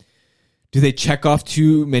 do they check off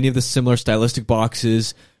too many of the similar stylistic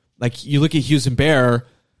boxes? Like, you look at Hughes and Bear,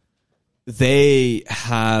 they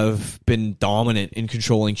have been dominant in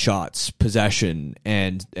controlling shots, possession,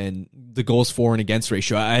 and the goals for and against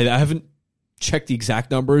ratio. I haven't checked the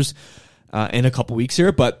exact numbers in a couple weeks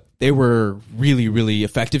here, but they were really, really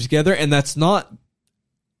effective together. And that's not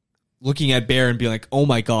looking at Bear and being like, oh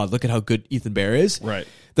my God, look at how good Ethan Bear is. Right.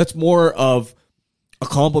 That's more of a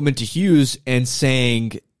compliment to Hughes and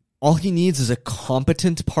saying all he needs is a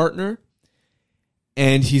competent partner,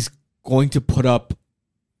 and he's going to put up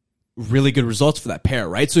really good results for that pair,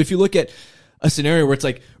 right? So if you look at a scenario where it's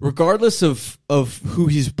like, regardless of who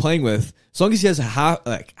he's playing with, as long as he has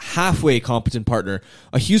a halfway competent partner,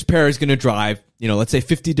 a Hughes pair is going to drive, let's say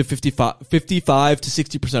 55 to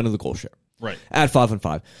 60% of the goal share. Right. At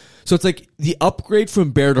 5-on-5. So it's like the upgrade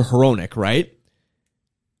from Bear to Hronek, right?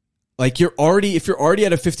 Like if you're already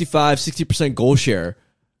at a 55, 60% goal share,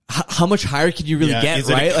 how much higher can you really get, is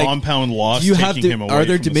it right? a compound loss you taking him away are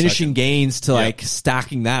there from diminishing gains to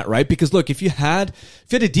stacking that, right? Because look, if you had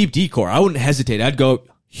a deep decor, I wouldn't hesitate. I'd go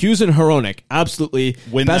Hughes and Hronek, absolutely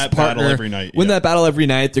win best that partner, battle every night. Win that battle every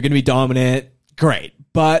night. They're going to be dominant. Great.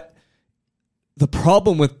 But the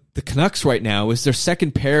problem with the Canucks right now is their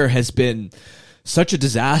second pair has been such a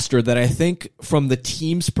disaster that I think from the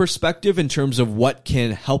team's perspective, in terms of what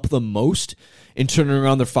can help them most in turning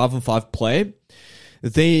around their 5-on-5 play,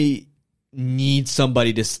 they need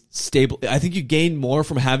somebody to I think you gain more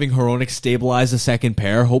from having Hronek stabilize the second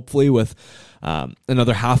pair, hopefully with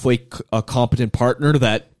another halfway competent partner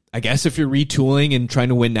that, I guess, if you're retooling and trying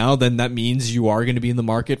to win now, then that means you are going to be in the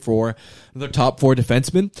market for the top 4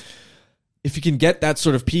 defensemen. If you can get that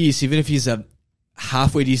sort of piece, even if he's a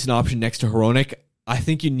halfway decent option next to Hronek, I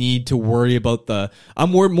think you need to worry about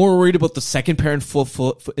I'm more worried about the second pair in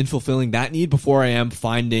fulfilling that need before I am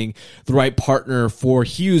finding the right partner for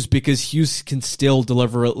Hughes, because Hughes can still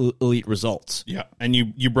deliver elite results. Yeah, and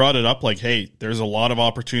you brought it up like, hey, there's a lot of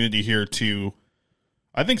opportunity here to,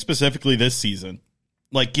 I think specifically this season,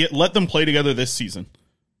 like let them play together this season.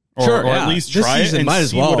 Or at least try it and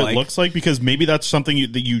see what it looks like, because maybe that's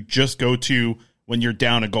something that you just go to when you're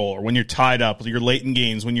down a goal or when you're tied up, you're late in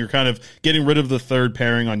games, when you're kind of getting rid of the third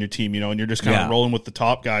pairing on your team, and you're just kind of rolling with the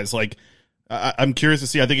top guys. Like, I'm curious to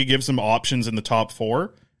see. I think it gives some options in the top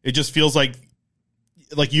 4. It just feels like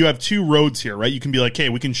you have 2 roads here, right? You can be like, hey,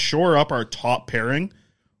 we can shore up our top pairing,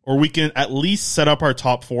 or we can at least set up our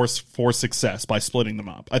top 4 for success by splitting them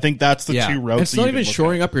up. I think that's the 2 roads. It's not even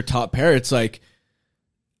shoring up your top pair. It's like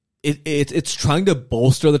it's trying to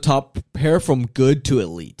bolster the top pair from good to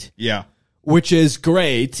elite. Yeah. Which is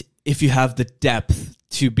great if you have the depth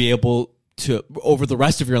to be able to, over the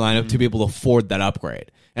rest of your lineup, to be able to afford that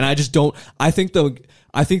upgrade. And I just don't. I think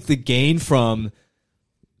the gain from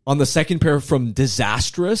on the second pair from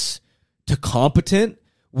disastrous to competent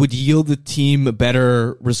would yield the team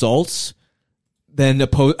better results than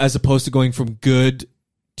as opposed to going from good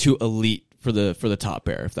to elite for the top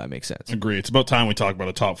pair, if that makes sense. Agree. It's about time we talk about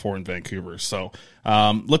a top 4 in Vancouver. So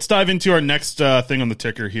let's dive into our next thing on the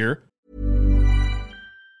ticker here.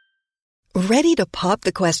 Ready to pop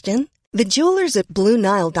the question? The jewelers at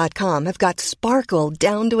BlueNile.com have got sparkle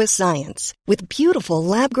down to a science with beautiful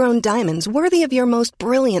lab-grown diamonds worthy of your most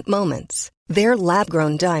brilliant moments. Their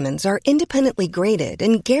lab-grown diamonds are independently graded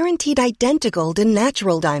and guaranteed identical to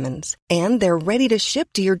natural diamonds, and they're ready to ship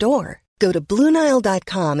to your door. Go to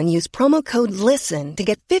BlueNile.com and use promo code LISTEN to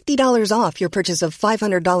get $50 off your purchase of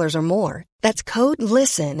 $500 or more. That's code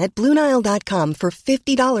LISTEN at BlueNile.com for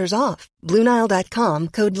 $50 off. BlueNile.com,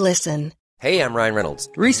 code LISTEN. Hey, I'm Ryan Reynolds.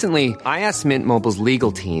 Recently, I asked Mint Mobile's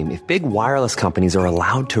legal team if big wireless companies are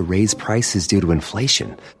allowed to raise prices due to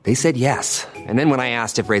inflation. They said yes. And then when I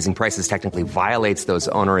asked if raising prices technically violates those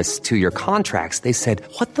onerous 2-year contracts, they said,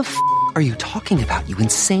 "What the f*** are you talking about, you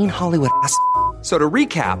insane Hollywood ass?" So to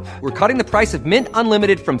recap, we're cutting the price of Mint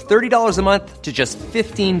Unlimited from $30 a month to just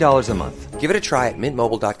 $15 a month. Give it a try at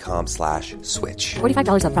mintmobile.com/switch.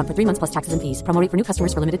 $45 up front for 3 months plus taxes and fees. Promo rate for new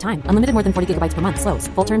customers for limited time. Unlimited more than 40 gigabytes per month. Slows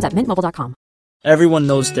full terms at mintmobile.com. Everyone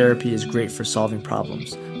knows therapy is great for solving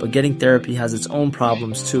problems, but getting therapy has its own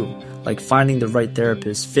problems too, like finding the right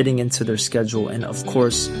therapist, fitting into their schedule, and of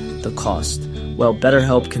course, the cost. Well,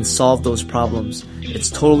 BetterHelp can solve those problems. It's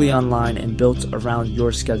totally online and built around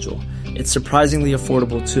your schedule. It's surprisingly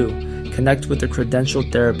affordable too. Connect with a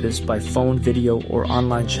credentialed therapist by phone, video, or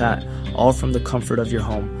online chat, all from the comfort of your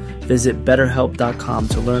home. Visit BetterHelp.com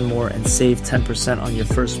to learn more and save 10% on your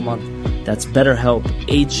first month. That's BetterHelp,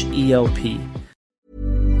 H-E-L-P.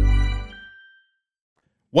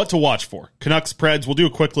 What to watch for? Canucks Preds. We'll do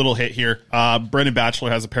a quick little hit here. Brendan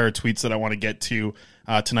Batchelor has a pair of tweets that I want to get to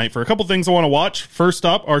tonight for a couple things I want to watch. First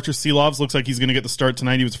up, Archer Seelovs looks like he's going to get the start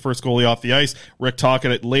tonight. He was the first goalie off the ice. Rick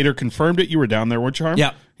Tocchet later confirmed it. You were down there, weren't you, Harm?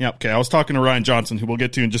 Yeah. Yeah, okay. I was talking to Ryan Johnson, who we'll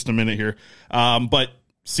get to in just a minute here. But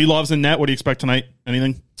Seelovs in net, what do you expect tonight?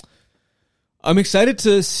 Anything? I'm excited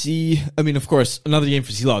to see, of course, another game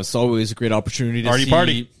for Seelovs. It's always a great opportunity to Artie see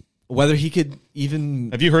Party. Whether he could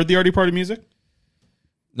even... Have you heard the Artie Party music?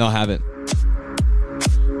 No, I haven't.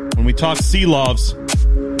 When we talk Seelovs,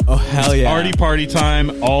 oh, hell yeah. Artie Party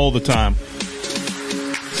time all the time.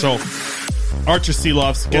 So, Archer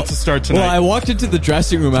Seelovs gets a start tonight. Well, I walked into the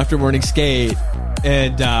dressing room after morning skate,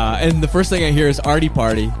 and the first thing I hear is Artie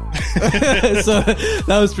Party. So that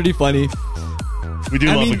was pretty funny. We do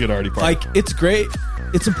love a good Artie Party. Like, it's great.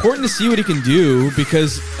 It's important to see what he can do,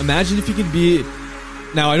 because imagine if he can be...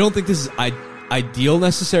 Now, I don't think this is ideal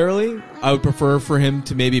necessarily. I would prefer for him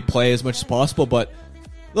to maybe play as much as possible, but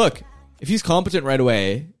look, if he's competent right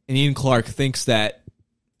away and Ian Clark thinks that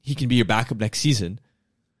he can be your backup next season,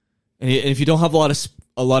 and if you don't have a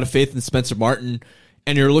lot of faith in Spencer Martin,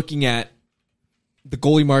 and you're looking at the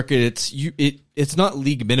goalie market, it's not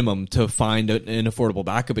league minimum to find an affordable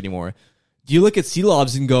backup anymore. Do you look at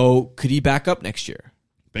Seelovs and go, could he back up next year?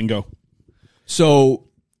 Bingo. So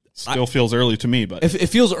still feels early to me, but it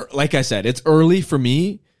feels, like I said, it's early for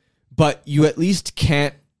me, but you at least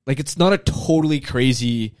can't, like, it's not a totally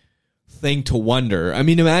crazy thing to wonder. I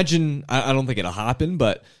mean, imagine, I don't think it'll happen,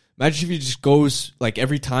 but imagine if he just goes, like,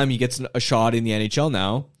 every time he gets a shot in the NHL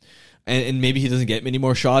now, and maybe he doesn't get many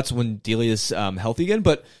more shots when Delia is healthy again,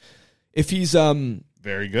 but if he's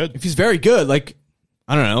very good. If he's very good, like,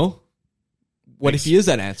 I don't know. What if he is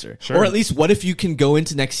that answer? Sure. Or at least what if you can go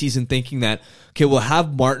into next season thinking that, okay, we'll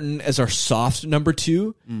have Martin as our soft number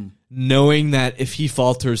 2, knowing that if he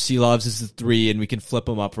falters, Seelovs is the 3 and we can flip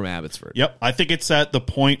him up from Abbotsford. Yep. I think it's at the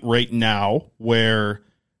point right now where,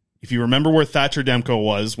 if you remember where Thatcher Demko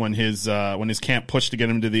was when his camp pushed to get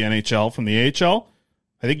him to the NHL from the AHL,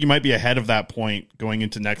 I think you might be ahead of that point going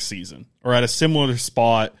into next season, or at a similar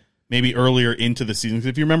spot maybe earlier into the season. Because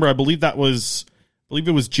if you remember, I believe it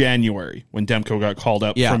was January when Demko got called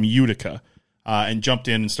up from Utica and jumped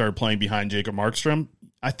in and started playing behind Jacob Markstrom.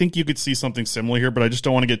 I think you could see something similar here, but I just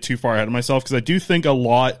don't want to get too far ahead of myself, because I do think a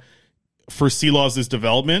lot for Seelovs'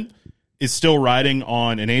 development is still riding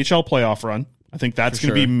on an AHL playoff run. I think that's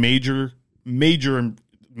going to be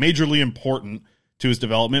majorly important to his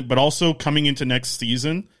development, but also coming into next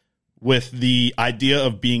season with the idea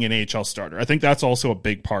of being an AHL starter. I think that's also a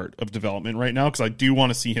big part of development right now, because I do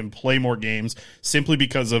want to see him play more games, simply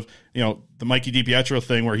because of, the Mikey DiPietro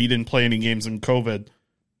thing where he didn't play any games in COVID.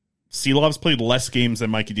 Seelovs played less games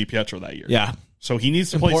than Mikey DiPietro that year. Yeah. So he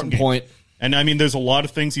needs to play some games. Point. And I mean, there's a lot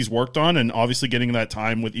of things he's worked on, and obviously getting that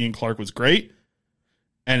time with Ian Clark was great,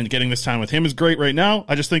 and getting this time with him is great right now.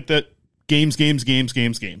 I just think that games.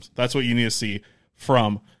 That's what you need to see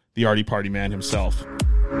from the Artie Party man himself.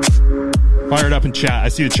 Fire it up in chat. I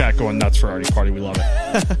see the chat going nuts for Artie Party. We love it.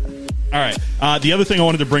 All right. The other thing I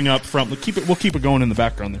wanted to bring up we'll keep it going in the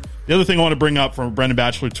background there. The other thing I want to bring up from a Brendan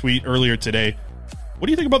Batchelor tweet earlier today. What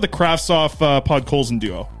do you think about the Kravtsov Podkolzin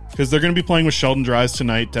duo? Because they're going to be playing with Sheldon Dries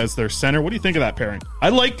tonight as their center. What do you think of that pairing?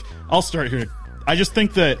 I'll start here. I just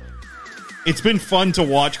think that it's been fun to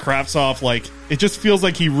watch Kravtsov. Like, it just feels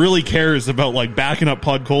like he really cares about, like, backing up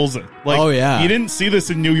Podkolzin. Like, oh, yeah. You didn't see this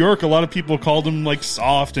in New York. A lot of people called him, like,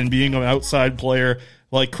 soft and being an outside player.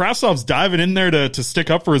 Like, Kravtsov's diving in there to stick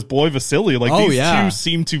up for his boy Vasily. Like, these two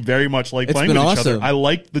seem to very much like playing with each other. I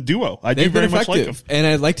like the duo. I do very much like them. And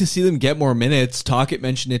I'd like to see them get more minutes. Tocchet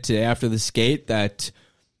mentioned it today after the skate that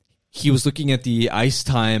he was looking at the ice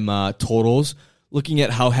time totals, looking at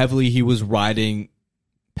how heavily he was riding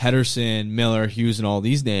Pedersen, Miller, Hughes, and all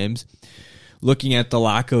these names, looking at the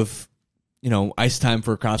lack of, ice time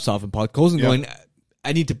for Kravtsov and Podkolzin, going,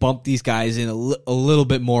 I need to bump these guys in a little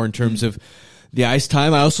bit more in terms of the ice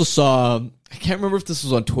time. I also saw, I can't remember if this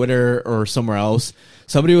was on Twitter or somewhere else,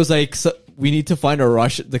 somebody was like, we need to find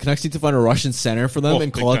the Canucks need to find a Russian center for them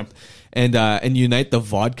and call it, and unite the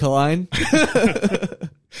vodka line.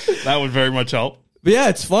 That would very much help. But yeah,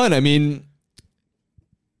 it's fun. I mean,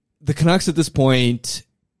 the Canucks at this point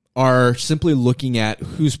are simply looking at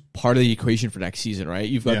who's part of the equation for next season, right?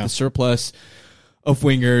 You've got the surplus of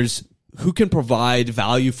wingers. Who can provide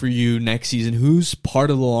value for you next season? Who's part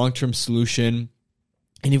of the long-term solution?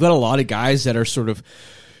 And you've got a lot of guys that are sort of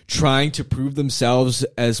trying to prove themselves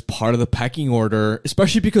as part of the pecking order,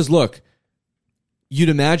 especially because, look, you'd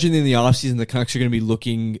imagine in the offseason the Canucks are going to be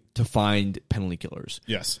looking to find penalty killers.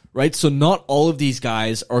 Yes. Right? So not all of these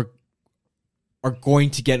guys are going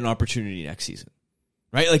to get an opportunity next season.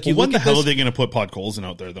 Right? Like, you when the hell are they going to put Podkolzin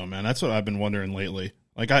out there, though, man? That's what I've been wondering lately.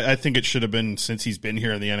 Like, I think it should have been since he's been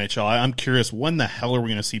here in the NHL. I'm curious, when the hell are we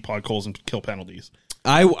going to see Podkolzin kill penalties?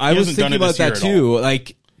 I was thinking about that too.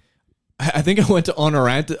 Like, I think I went on a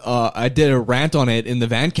rant. I did a rant on it in the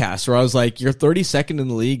Vancast where I was like, you're 32nd in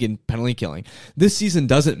the league in penalty killing. This season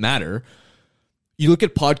doesn't matter. You look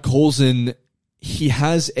at Podkolzin, he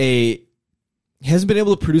hasn't been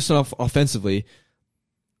able to produce enough offensively.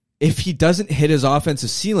 If he doesn't hit his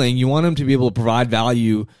offensive ceiling, you want him to be able to provide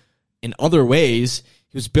value in other ways.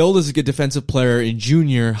 He was billed as a good defensive player in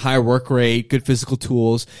junior, high work rate, good physical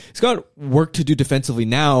tools. He's got work to do defensively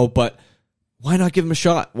now, but why not give him a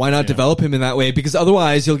shot? Why not develop him in that way? Because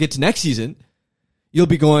otherwise, you'll get to next season, you'll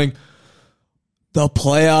be going, the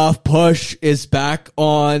playoff push is back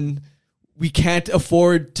on. We can't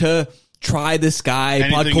afford to try this guy,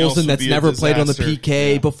 Podkolzin, that's never played on the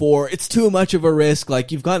PK before. It's too much of a risk.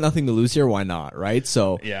 Like, you've got nothing to lose here. Why not? Right?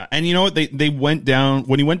 So yeah. And you know what? They went down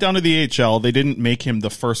when he went down to the AHL. They didn't make him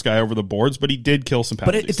the first guy over the boards, but he did kill some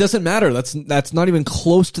penalties. But it doesn't matter. That's not even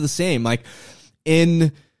close to the same. Like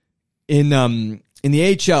in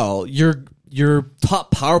the AHL, your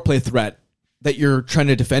top power play threat that you're trying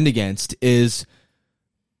to defend against is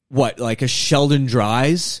what, like a Sheldon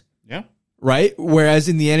Dries? Yeah. Right? Whereas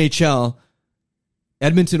in the NHL,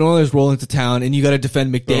 Edmonton Oilers roll into town and you got to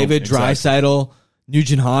defend McDavid, Draisaitl,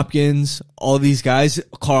 Nugent Hopkins, all these guys.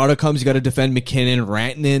 Colorado comes, you got to defend McKinnon,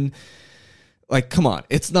 Rantanen. Like, come on.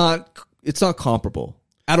 It's not comparable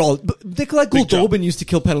at all. Nikolai Goldobin used to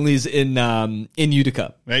kill penalties in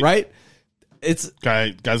Utica, right? It's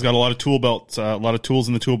guy's got a lot of tool belts, a lot of tools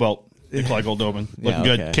in the tool belt. Nikolai Goldobin looking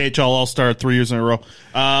good. KHL All-Star 3 years in a row.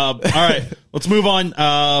 All right, let's move on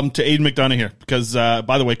to Aidan McDonough here because,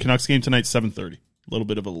 by the way, Canucks game tonight 7:30. A little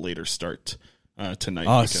bit of a later start tonight.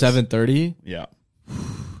 Oh, 7:30? Yeah.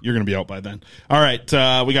 You're going to be out by then. All right,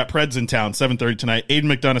 we got Preds in town, 7:30 tonight.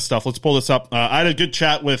 Aidan McDonough stuff. Let's pull this up. I had a good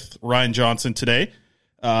chat with Ryan Johnson today.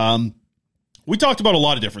 We talked about a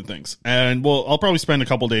lot of different things, and I'll probably spend a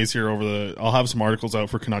couple days here I'll have some articles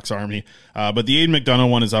out for Canucks Army, but the Aidan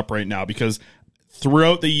McDonough one is up right now because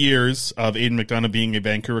throughout the years of Aidan McDonough being a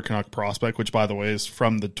Vancouver Canuck prospect, which by the way is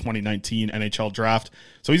from the 2019 NHL draft,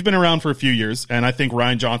 so he's been around for a few years, and I think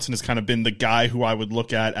Ryan Johnson has kind of been the guy who I would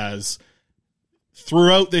look at as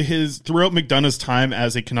throughout McDonough's time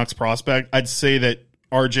as a Canucks prospect, I'd say that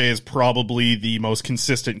RJ is probably the most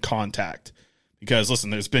consistent contact. Because, listen,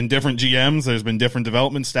 there's been different GMs, there's been different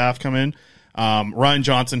development staff come in. Ryan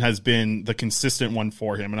Johnson has been the consistent one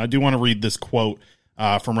for him. And I do want to read this quote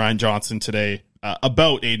from Ryan Johnson today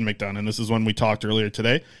about Aidan McDonough. And this is when we talked earlier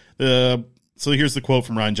today. So here's the quote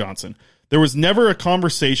from Ryan Johnson. There was never a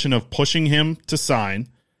conversation of pushing him to sign.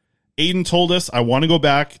 Aidan told us, I want to go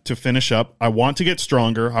back to finish up. I want to get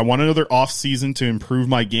stronger. I want another off season to improve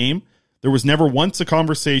my game. There was never once a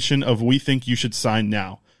conversation of we think you should sign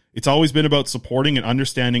now. It's always been about supporting and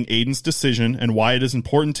understanding Aidan's decision and why it is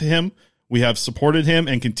important to him. We have supported him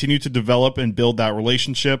and continue to develop and build that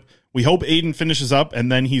relationship. We hope Aidan finishes up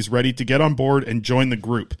and then he's ready to get on board and join the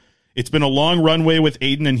group. It's been a long runway with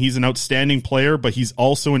Aidan and he's an outstanding player, but he's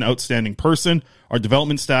also an outstanding person. Our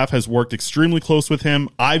development staff has worked extremely close with him.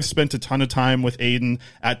 I've spent a ton of time with Aidan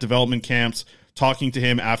at development camps, talking to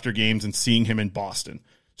him after games and seeing him in Boston.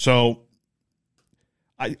 So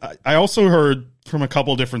I also heard from a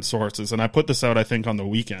couple different sources, and I put this out, I think, on the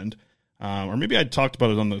weekend, or maybe I talked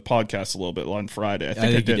about it on the podcast a little bit on Friday. I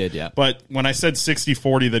think I did. Yeah. But when I said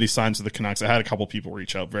 60-40 that he signs with the Canucks, I had a couple people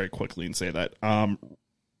reach out very quickly and say that.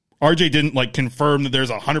 RJ didn't confirm that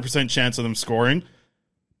there's a 100% chance of them scoring,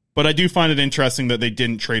 but I do find it interesting that they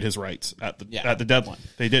didn't trade his rights at the deadline.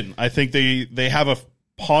 They didn't. I think they have a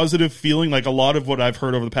positive feeling, like a lot of what I've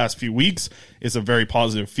heard over the past few weeks is a very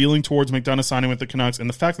positive feeling towards McDonough signing with the Canucks, and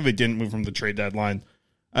the fact that they didn't move from the trade deadline,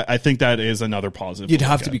 I think that is another positive. You'd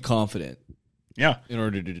have to be confident. Yeah. In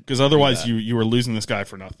order to because otherwise you were losing this guy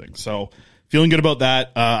for nothing. So feeling good about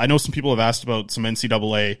that. I know some people have asked about some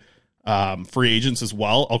NCAA free agents as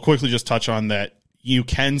well. I'll quickly just touch on that. You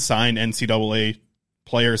can sign NCAA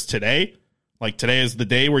players today. Like today is the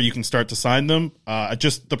day where you can start to sign them.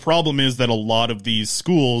 Just the problem is that a lot of these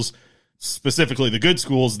schools, specifically the good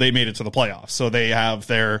schools, they made it to the playoffs. So they have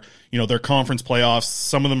their conference playoffs.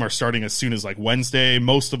 Some of them are starting as soon as Wednesday.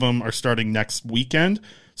 Most of them are starting next weekend.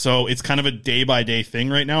 So it's kind of a day by day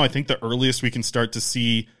thing right now. I think the earliest we can start to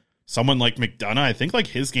see someone like McDonough, I think like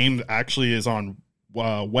his game actually is on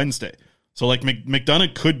Wednesday. So like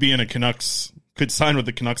McDonough could be in a Canucks, could sign with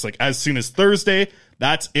the Canucks like as soon as Thursday.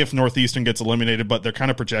 That's if Northeastern gets eliminated, but they're kind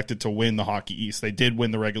of projected to win the Hockey East. They did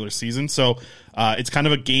win the regular season. So it's kind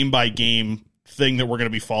of a game-by-game thing that we're going to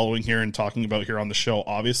be following here and talking about here on the show,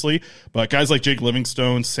 obviously. But guys like Jake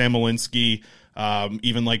Livingstone, Sam Malinsky,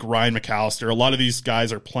 even like Ryan McAllister, a lot of these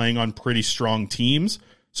guys are playing on pretty strong teams.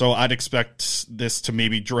 So I'd expect this to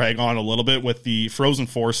maybe drag on a little bit with the Frozen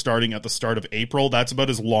Four starting at the start of April. That's about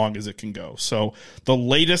as long as it can go. So the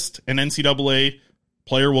latest an NCAA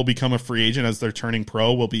player will become a free agent as they're turning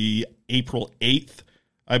pro will be April 8th,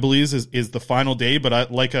 I believe, is the final day.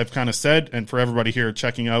 But like I've kind of said, and for everybody here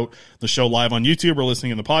checking out the show live on YouTube or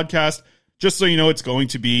listening in the podcast, just so you know, it's going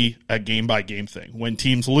to be a game-by-game thing. When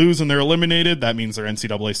teams lose and they're eliminated, that means their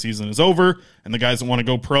NCAA season is over, and the guys that want to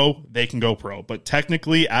go pro, they can go pro. But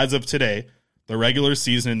technically, as of today, the regular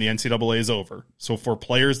season in the NCAA is over. So for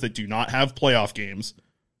players that do not have playoff games,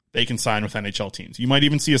 they can sign with NHL teams. You might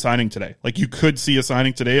even see a signing today. Like you could see a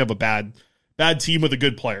signing today of a bad team with a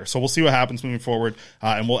good player. So we'll see what happens moving forward,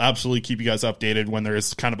 and we'll absolutely keep you guys updated when there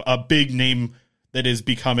is kind of a big name that is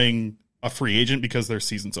becoming a free agent because their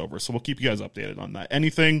season's over. So we'll keep you guys updated on that.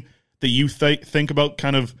 Anything that you think about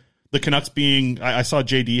kind of the Canucks being, I saw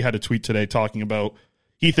JD had a tweet today talking about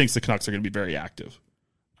he thinks the Canucks are going to be very active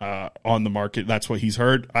on the market. That's what he's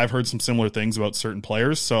heard. I've heard some similar things about certain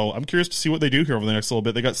players. So I'm curious to see what they do here over the next little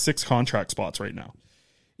bit. They got 6 contract spots right now.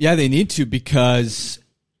 Yeah, they need to, because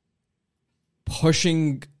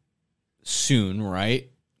pushing soon,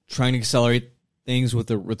 right? Trying to accelerate things with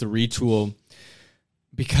the retool,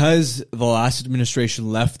 because the last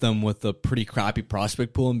administration left them with a pretty crappy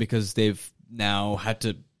prospect pool, and because they've now had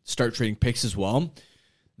to start trading picks as well,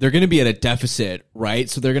 they're going to be at a deficit, right?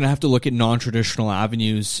 So they're going to have to look at non-traditional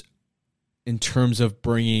avenues in terms of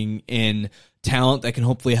bringing in talent that can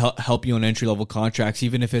hopefully help you on entry-level contracts,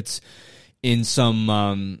 even if it's in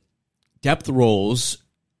some depth roles,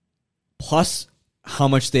 plus how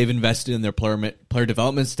much they've invested in their player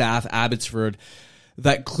development staff, Abbotsford.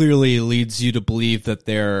 That clearly leads you to believe that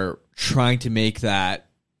they're trying to make that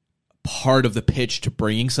part of the pitch to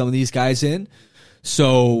bringing some of these guys in.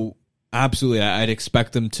 So absolutely, I'd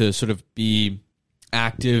expect them to sort of be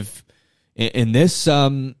active in this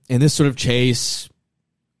sort of chase,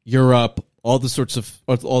 Europe, all the sorts of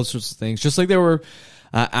things, just like they were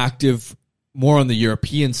active more on the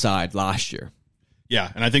European side last year. Yeah,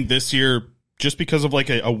 and I think this year, just because of like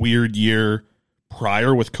a weird year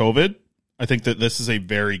prior with COVID, I think that this is a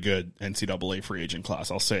very good NCAA free agent class.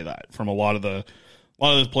 I'll say that from a lot of the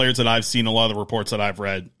players that I've seen, a lot of the reports that I've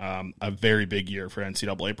read, a very big year for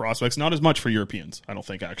NCAA prospects. Not as much for Europeans, I don't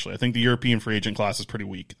think, actually. I think the European free agent class is pretty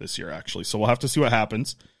weak this year, actually. So we'll have to see what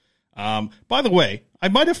happens. By the way, I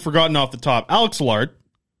might have forgotten off the top, Alex Allard,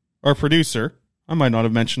 our producer, I might not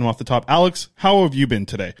have mentioned him off the top. Alex, how have you been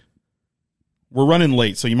today? We're running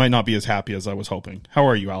late, so you might not be as happy as I was hoping. How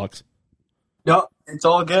are you, Alex? No, it's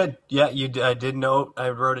all good. Yeah, I did note. I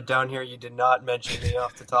wrote it down here. You did not mention me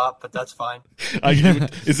off the top, but that's fine.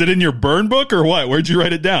 Is it in your burn book or what? Where'd you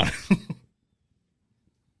write it down?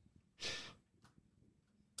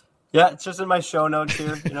 Yeah, it's just in my show notes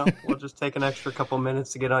here. We'll just take an extra couple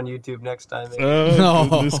minutes to get on YouTube next time. Oh,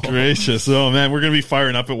 goodness gracious. Oh, man, we're going to be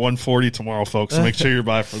firing up at 1:40 tomorrow, folks, so make sure you're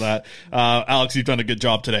by for that. Alex, you've done a good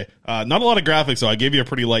job today. Not a lot of graphics, though. I gave you a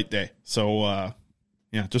pretty light day. So, I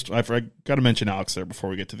got to mention Alex there before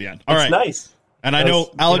we get to the end. All right. It's nice. And I know,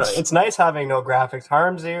 Alex... it's nice having no graphics.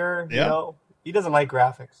 Harm's here, he doesn't like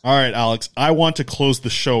graphics. All right, Alex, I want to close the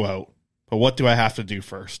show out, but what do I have to do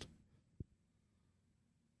first?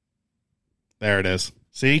 There it is.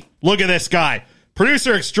 See? Look at this guy.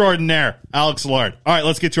 Producer extraordinaire, Alex Allard. All right,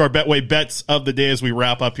 let's get to our Betway bets of the day as we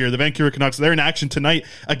wrap up here. The Vancouver Canucks, they're in action tonight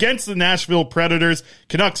against the Nashville Predators.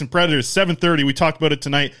 Canucks and Predators, 7:30. We talked about it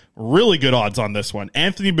tonight. Really good odds on this one.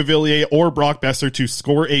 Anthony Beauvillier or Brock Besser to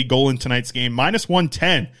score a goal in tonight's game.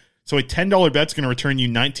 -110. So a $10 bet's going to return you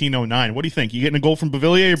 $19.09. What do you think? You getting a goal from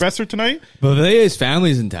Beauvillier or Besser tonight? Beauvillier's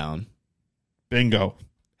family's in town. Bingo.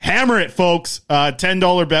 Hammer it, folks.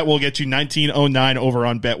 $10 bet will get you $19.09 over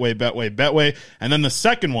on Betway. And then the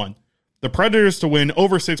second one, the Predators to win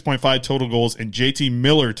over 6.5 total goals and JT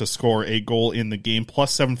Miller to score a goal in the game,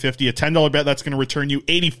 +750. A $10 bet that's going to return you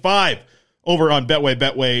 $85 over on Betway.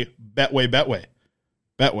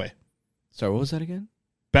 Sorry, what was that again?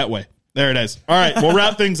 Betway. There it is. All right, we'll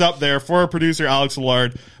wrap things up there for our producer, Alex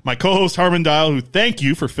Allard, my co-host, Harmon Dial, who thank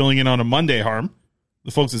you for filling in on a Monday, Harm. The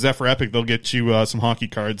folks at Zephyr Epic, they'll get you some hockey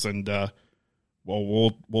cards, and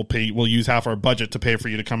well, we'll use half our budget to pay for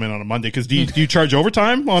you to come in on a Monday. Because do you charge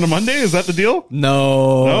overtime on a Monday? Is that the deal?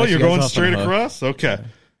 No, you're going straight across. Okay,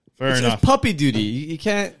 fair enough. It's puppy duty. You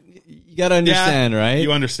can't. You gotta understand, right?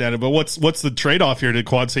 You understand it, but what's the trade off here? Did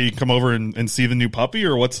Quad say you can come over and see the new puppy,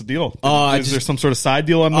 or what's the deal? Is there some sort of side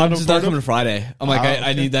deal? I'm just not coming Friday. I'm like,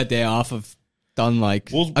 I need that day off. I've done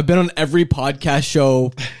I've been on every podcast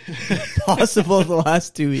show possible the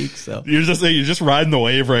last 2 weeks. So you're just riding the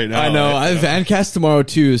wave right now. I know. I have Vancast tomorrow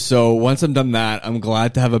too. So once I'm done that, I'm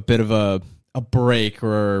glad to have a bit of a break.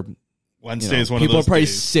 Or Wednesday is one of those. People are probably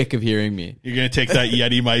days. sick of hearing me. You're going to take that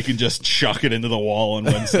Yeti mic and just chuck it into the wall on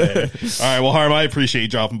Wednesday. All right. Well, Harm, I appreciate you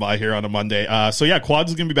dropping by here on a Monday. So yeah, Quads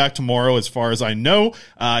is going to be back tomorrow as far as I know.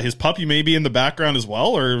 His puppy may be in the background as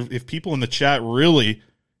well, or if people in the chat really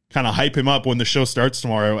kind of hype him up when the show starts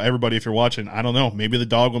tomorrow. Everybody, if you're watching, I don't know. Maybe the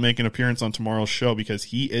dog will make an appearance on tomorrow's show because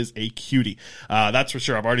he is a cutie. That's for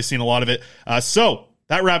sure. I've already seen a lot of it. So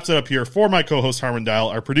that wraps it up here for my co-host Harmon Dial,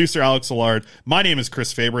 our producer Alex Allard. My name is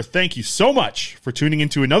Chris Faber. Thank you so much for tuning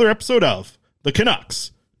into another episode of the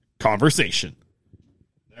Canucks Conversation.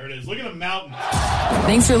 There it is. Look at the mountain.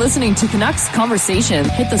 Thanks for listening to Canucks Conversation.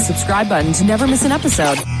 Hit the subscribe button to never miss an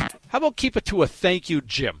episode. How about keep it to a thank you,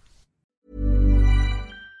 Jim?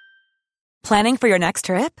 Planning for your next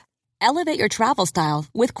trip? Elevate your travel style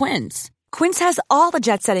with Quince. Quince has all the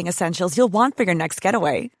jet-setting essentials you'll want for your next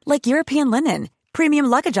getaway, like European linen, premium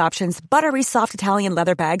luggage options, buttery soft Italian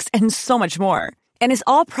leather bags, and so much more. And is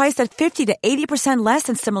all priced at 50 to 80% less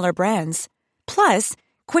than similar brands. Plus,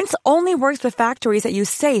 Quince only works with factories that use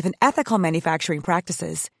safe and ethical manufacturing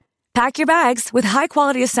practices. Pack your bags with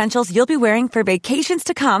high-quality essentials you'll be wearing for vacations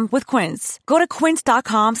to come with Quince. Go to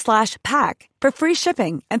quince.com/pack for free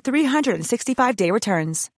shipping and 365-day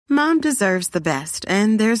returns. Mom deserves the best,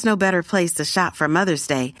 and there's no better place to shop for Mother's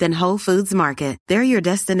Day than Whole Foods Market. They're your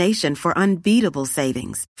destination for unbeatable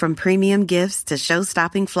savings, from premium gifts to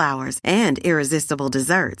show-stopping flowers and irresistible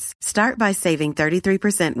desserts. Start by saving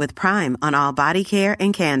 33% with Prime on all body care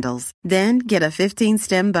and candles. Then get a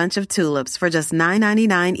 15-stem bunch of tulips for just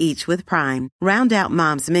 $9.99 each with Prime. Round out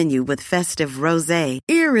Mom's menu with festive rosé,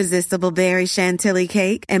 irresistible berry chantilly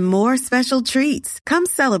cake, and more special treats. Come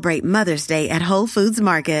celebrate Mother's Day at Whole Foods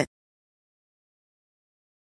Market.